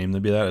my name to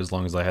be that as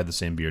long as I had the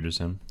same beard as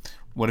him.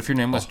 What if your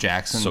name was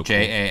Jackson? so cool.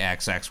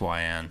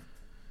 JAXXYN.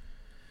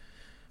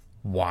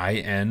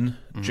 YN?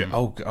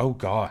 Oh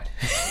God.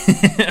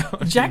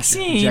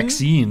 Jackson.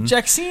 Jackson.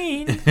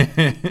 Jackson.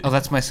 Oh,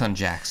 that's my son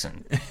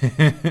Jackson.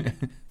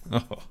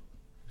 Oh.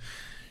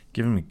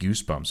 Giving me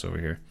goosebumps over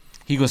here.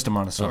 He goes to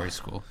Montessori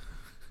school.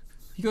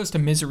 He goes to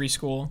misery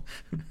school.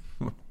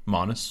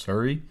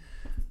 Montessori?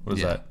 What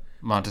is that?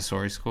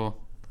 Montessori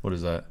school. What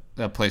is that?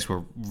 That place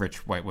where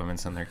rich white women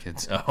send their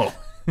kids. Oh.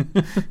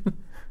 This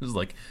is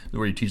like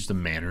where you teach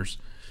them manners.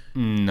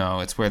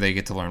 No, it's where they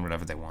get to learn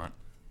whatever they want.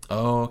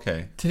 Oh,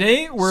 okay.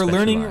 Today, we're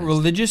learning Specialized.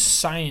 religious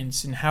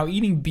science and how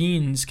eating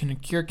beans can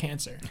cure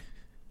cancer.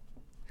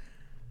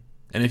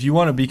 And if you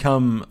want to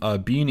become a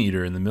bean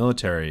eater in the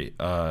military,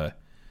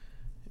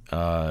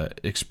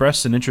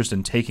 express an interest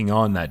in taking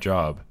on that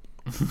job.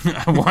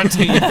 I want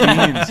to eat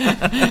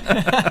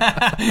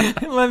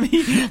beans. Let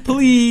me,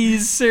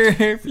 please,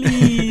 sir,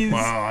 please.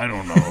 Well, I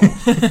don't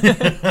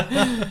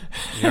know.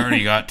 You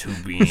already got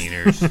 2 bean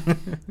eaters.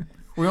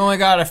 We only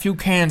got a few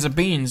cans of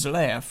beans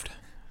left.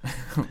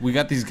 We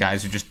got these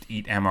guys who just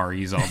eat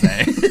MREs all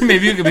day.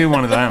 Maybe you could be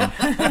one of them.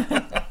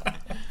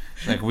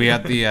 Like we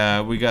got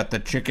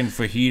the chicken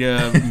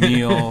fajita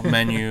meal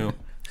menu.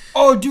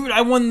 Oh, dude,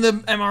 I won the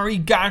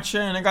MRE gotcha,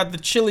 and I got the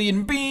chili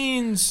and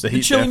beans, the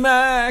chili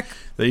mac.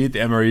 They eat the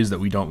MREs that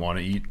we don't want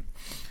to eat.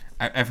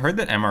 I've heard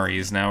that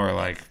MREs now are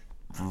like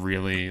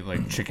really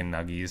like chicken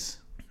nuggies.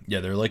 Yeah,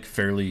 they're like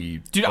fairly.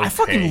 Dude, okay. I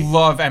fucking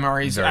love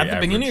MREs. Very At the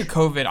beginning of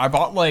average. COVID, I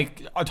bought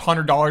like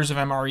 $100 of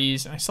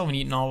MREs, and I still haven't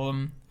eaten all of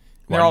them.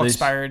 Why They're all do they-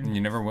 expired. You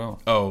never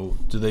will. Oh,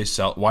 do they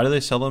sell? Why do they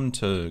sell them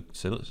to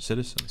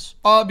citizens?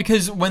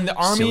 Because when the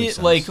army Silly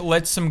sense. like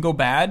lets them go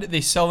bad,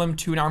 they sell them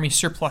to an army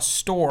surplus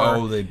store.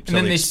 Oh, they and sell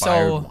then the they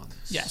expired sell. ones.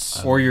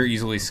 Yes. Or you're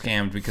easily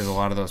scammed because a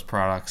lot of those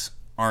products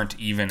aren't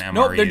even MREs.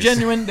 Nope, they're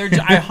genuine.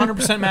 I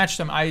 100% matched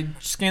them. I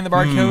scanned the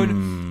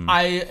barcode.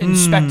 I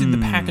inspected the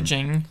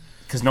packaging.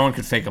 Because no one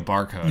could fake a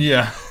barcode.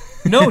 Yeah.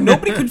 No,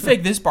 nobody could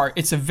fake this bar.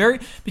 It's a very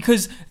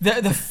because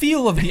the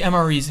feel of the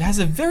MREs it has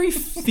a very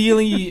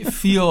feely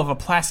feel of a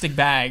plastic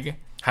bag.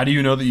 How do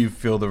you know that you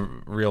feel the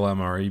real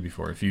MRE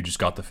before if you just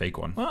got the fake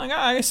one? Well,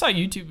 I saw a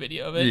YouTube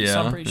video of it, so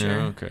I'm pretty sure.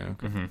 Yeah, okay.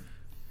 Mm-hmm.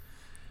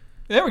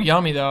 They were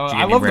yummy though. Do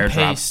you I get love any the rare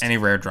drops? paste. Any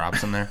rare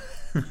drops in there?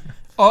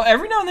 Oh,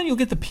 every now and then you'll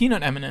get the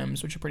peanut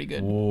M&Ms, which are pretty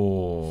good.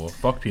 Whoa,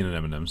 fuck peanut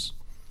M&Ms.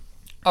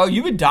 Oh,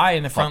 you would die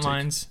in the front take.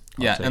 lines.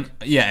 Yeah, and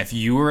if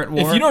you were at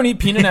war, If you don't eat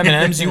peanut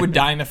M&Ms, you would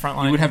die in the front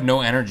line. you would have no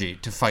energy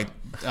to fight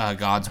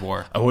God's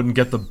war. I wouldn't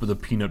get the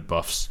peanut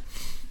buffs.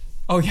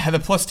 Oh yeah, the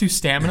 +2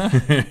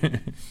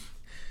 stamina.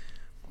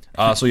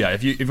 So yeah,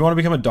 if you want to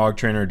become a dog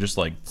trainer, just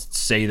like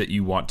say that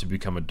you want to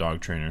become a dog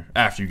trainer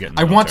after you get in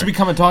the I want to military.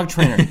 become a dog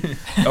trainer.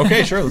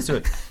 Okay, sure, let's do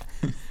it.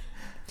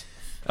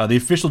 The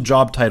official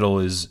job title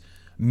is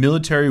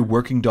military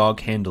working dog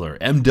handler,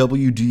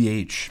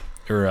 MWDH,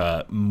 or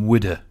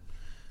MWD.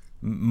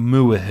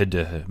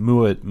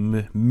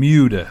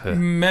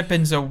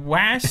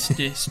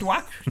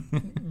 Mepenzawastistwak.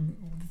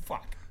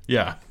 Fuck.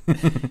 Yeah.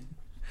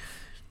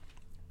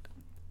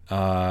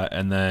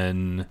 And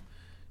then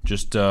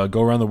just go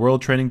around the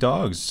world training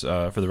dogs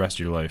for the rest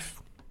of your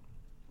life.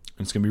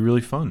 It's going to be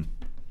really fun.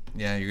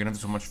 Yeah, you're going to have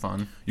so much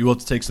fun. You will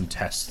have to take some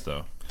tests,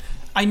 though.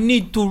 I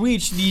need to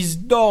reach these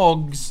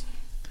dogs.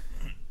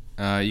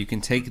 You can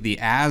take the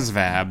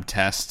ASVAB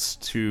tests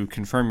to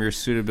confirm your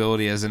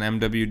suitability as an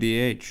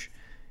MWDH.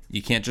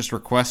 You can't just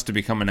request to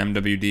become an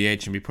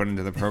MWDH and be put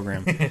into the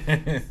program.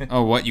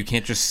 Oh, what? You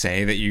can't just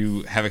say that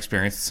you have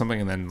experience with something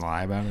and then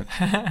lie about it?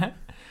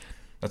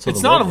 That's how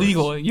It's the not world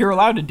illegal. works. You're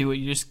allowed to do it.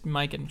 You just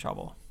might get in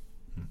trouble.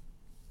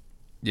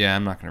 Yeah,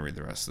 I'm not going to read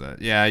the rest of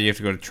that. Yeah, you have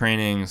to go to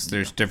trainings.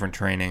 There's different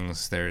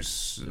trainings.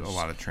 There's a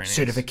lot of trainings.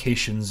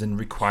 Certifications and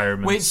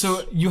requirements. Wait,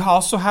 so you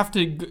also have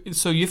to.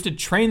 So you have to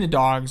train the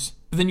dogs,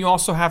 but then you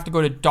also have to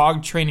go to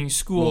dog training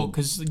school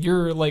because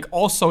you're like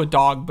also a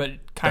dog, but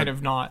kind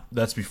of not.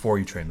 That's before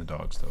you train the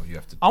dogs, though. You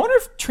have to. I wonder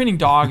if training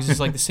dogs is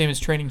like the same as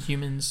training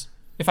humans.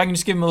 If I can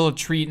just give them a little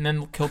treat and then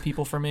they'll kill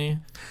people for me.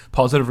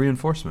 Positive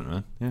reinforcement,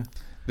 man. Yeah.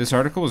 This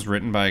article was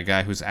written by a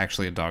guy who's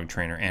actually a dog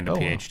trainer and a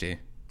PhD.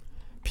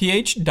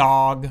 PH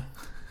dog.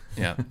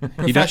 Yeah,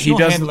 Professional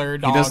handler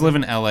dog. He does live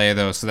in LA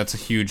though, so that's a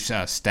huge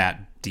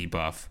stat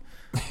debuff.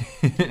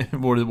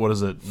 What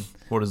is it?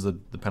 What is the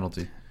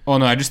penalty? Oh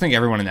no, I just think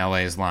everyone in LA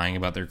is lying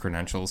about their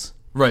credentials.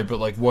 Right, but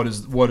like, what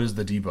is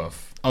the debuff?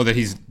 Oh, that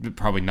he's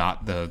probably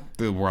not the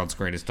world's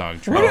greatest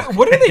dog trainer.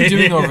 What are they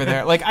doing over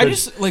there? Like, I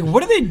just like,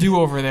 what do they do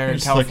over there in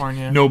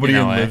California? Like, nobody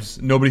In LA.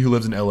 who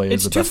lives in LA is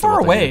It's the too best at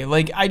far what they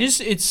away. do. Like,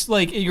 it's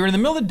like you're in the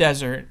middle of the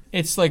desert.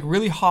 It's like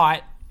really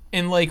hot,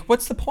 and like,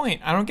 what's the point?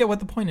 I don't get what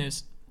the point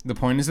is. The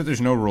point is that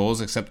there's no rules,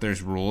 except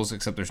there's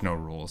no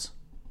rules.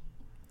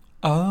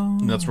 Oh,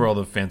 And that's where all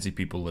the fancy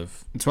people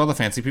live. It's where all the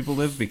fancy people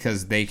live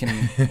because they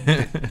can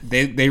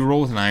they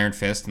rule with an iron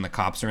fist and the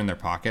cops are in their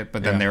pocket,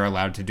 but then they're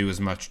allowed to do as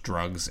much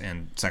drugs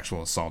and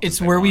sexual assault. it's as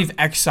they where want. we've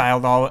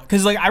exiled all.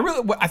 Because like,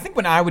 I think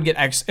when I would get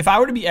if I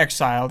were to be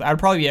exiled, I would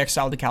probably be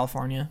exiled to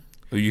California.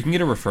 Oh, you can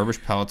get a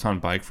refurbished Peloton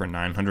bike for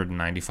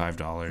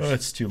 $995.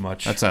 That's too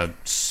much. That's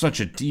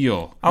such a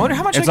deal. I wonder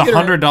how much It's I could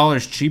get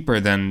 $100 cheaper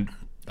than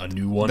a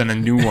new one. a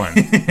new one.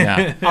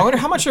 Yeah. I wonder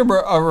how much a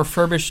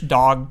refurbished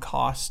dog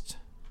cost.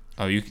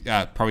 Oh, you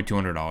probably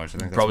 $200. I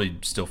think that's Probably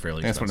still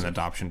fairly that's what expensive. an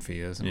adoption fee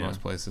is in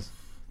most places.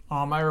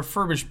 Oh, my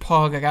refurbished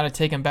pug. I gotta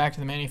take him back to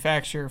the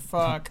manufacturer.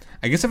 Fuck.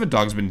 I guess if a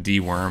dog's been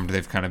dewormed,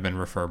 they've kind of been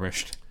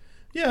refurbished.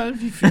 Yeah,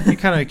 you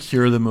kind of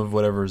cure them of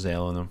whatever's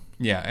ailing them.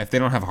 Yeah, if they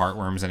don't have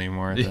heartworms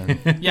anymore, then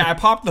Yeah, I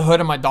popped the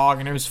hood of my dog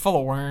and it was full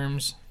of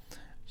worms.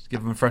 Just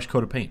give them a fresh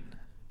coat of paint.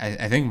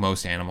 I think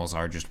most animals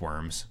are just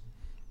worms.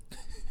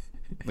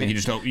 Like you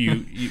just don't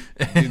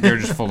they're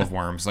just full of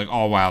worms. Like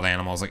all wild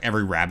animals, like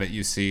every rabbit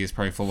you see is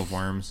probably full of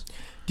worms.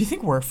 Do you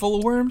think we're full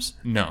of worms?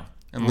 No,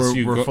 unless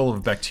We're full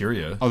of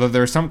bacteria. Although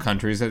there are some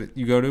countries that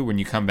you go to when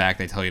you come back,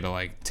 they tell you to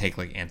like take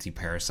like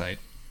anti-parasite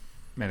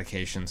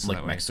medications. So Like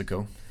that way-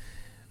 Mexico.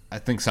 I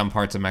think some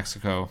parts of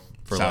Mexico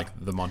For South-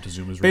 like the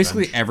Montezuma's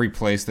basically revenge. every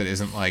place that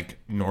isn't like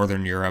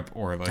northern Europe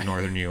or like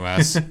northern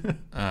U.S.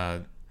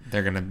 They're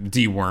gonna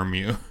deworm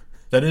you.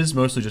 That is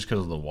mostly just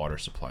because of the water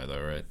supply,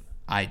 though, right?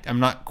 I'm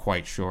not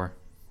quite sure,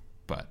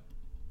 but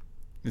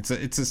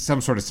it's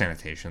some sort of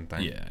sanitation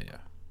thing. Yeah.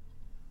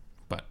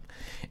 But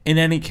in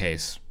any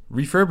case,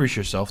 Refurbish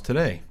yourself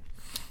today.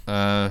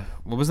 what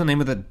was the name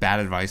of that bad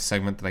advice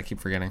segment that I keep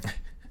forgetting?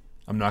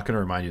 I'm not going to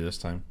remind you this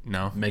time.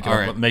 No, Make it All up.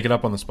 right. Make it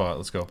up on the spot.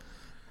 Let's go.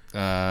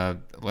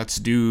 Let's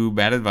do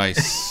bad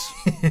advice.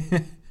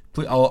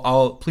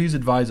 Please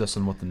advise us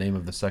on what the name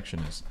of the section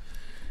is.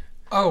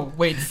 Oh,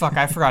 wait, fuck,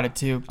 I forgot it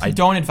too.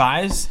 Don't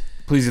advise?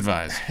 Please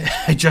advise.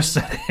 I just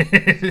said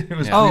it. It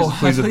was Oh,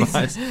 please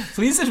advise.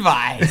 Please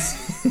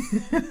advise.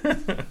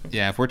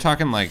 Yeah, if we're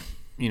talking like,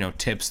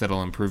 tips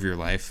that'll improve your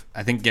life,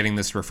 I think getting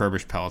this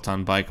refurbished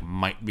Peloton bike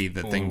might be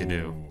the thing to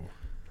do.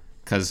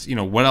 Because,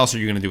 what else are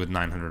you going to do with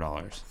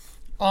 $900?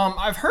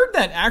 I've heard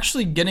that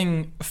actually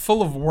getting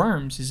full of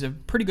worms is a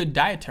pretty good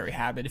dietary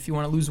habit if you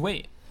want to lose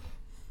weight.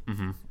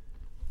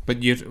 But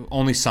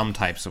only some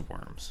types of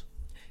worms.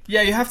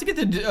 Yeah, you have to get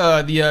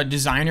the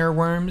designer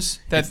worms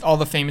that all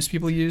the famous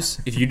people use.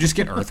 If you just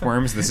get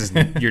earthworms,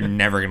 you're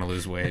never going to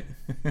lose weight.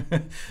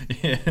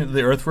 Yeah,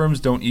 the earthworms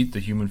don't eat the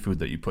human food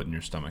that you put in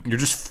your stomach. You're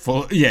just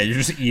you're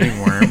just eating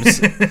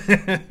worms.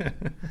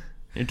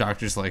 Your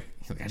doctor's like,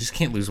 I just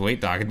can't lose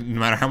weight, doc, no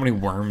matter how many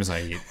worms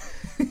I eat.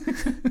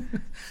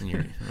 And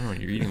you're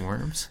eating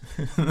worms?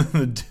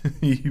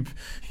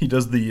 he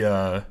does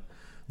the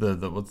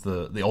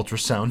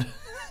ultrasound.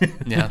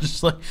 Yeah.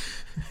 Just like,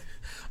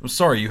 I'm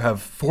sorry, you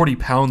have 40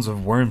 pounds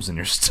of worms in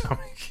your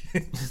stomach.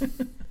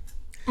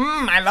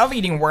 I love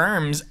eating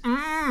worms.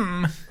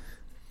 My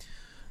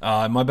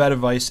bad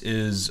advice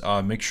is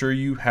make sure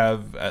you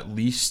have at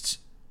least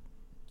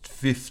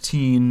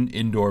 15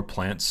 indoor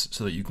plants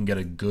so that you can get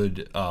a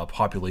good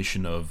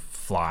population of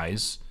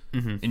flies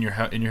in your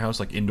house,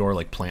 like indoor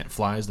like plant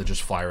flies that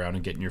just fly around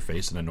and get in your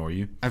face and annoy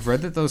you. I've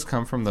read that those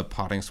come from the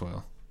potting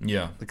soil.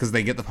 Yeah, Because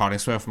they get the potting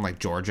soil from like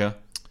Georgia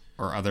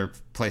or other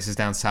places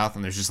down south,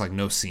 and there's just like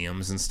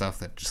no-see-ums and stuff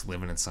that just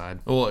living inside.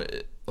 well,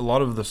 a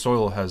lot of the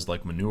soil has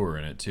like manure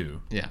in it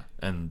too. Yeah.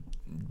 And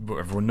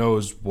everyone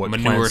knows what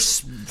Manure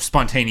plants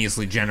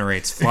spontaneously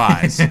generates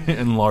flies,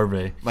 and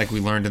larvae. like we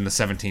learned in the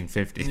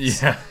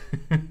 1750s. Yeah.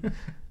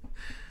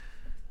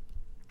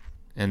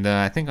 And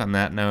I think on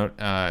that note,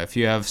 if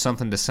you have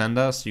something to send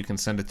us, you can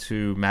send it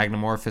to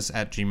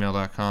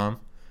magnamorphous@gmail.com,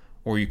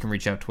 or you can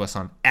reach out to us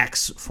on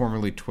X,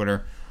 formerly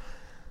Twitter,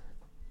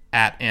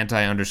 at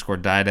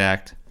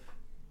 @anti_didact.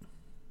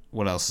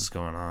 What else is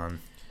going on?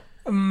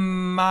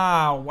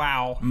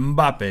 Wow.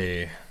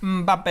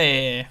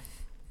 Mbappe.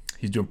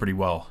 He's doing pretty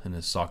well in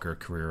his soccer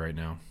career right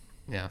now.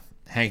 Yeah.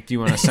 Hank, do you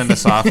want to send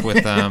us off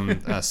with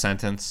a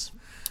sentence?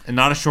 And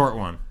not a short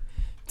one.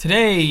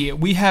 Today,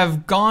 we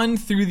have gone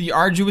through the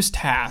arduous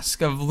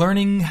task of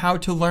learning how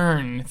to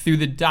learn through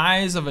the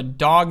dyes of a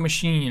dog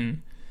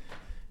machine.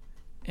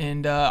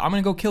 And I'm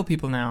going to go kill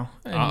people now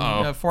in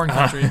a foreign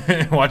country.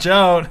 Watch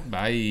out.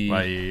 Bye.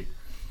 Bye.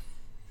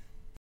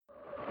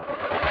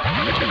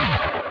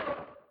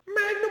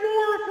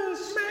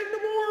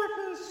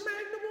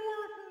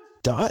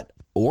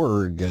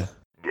 .org. The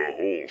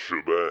whole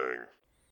shebang.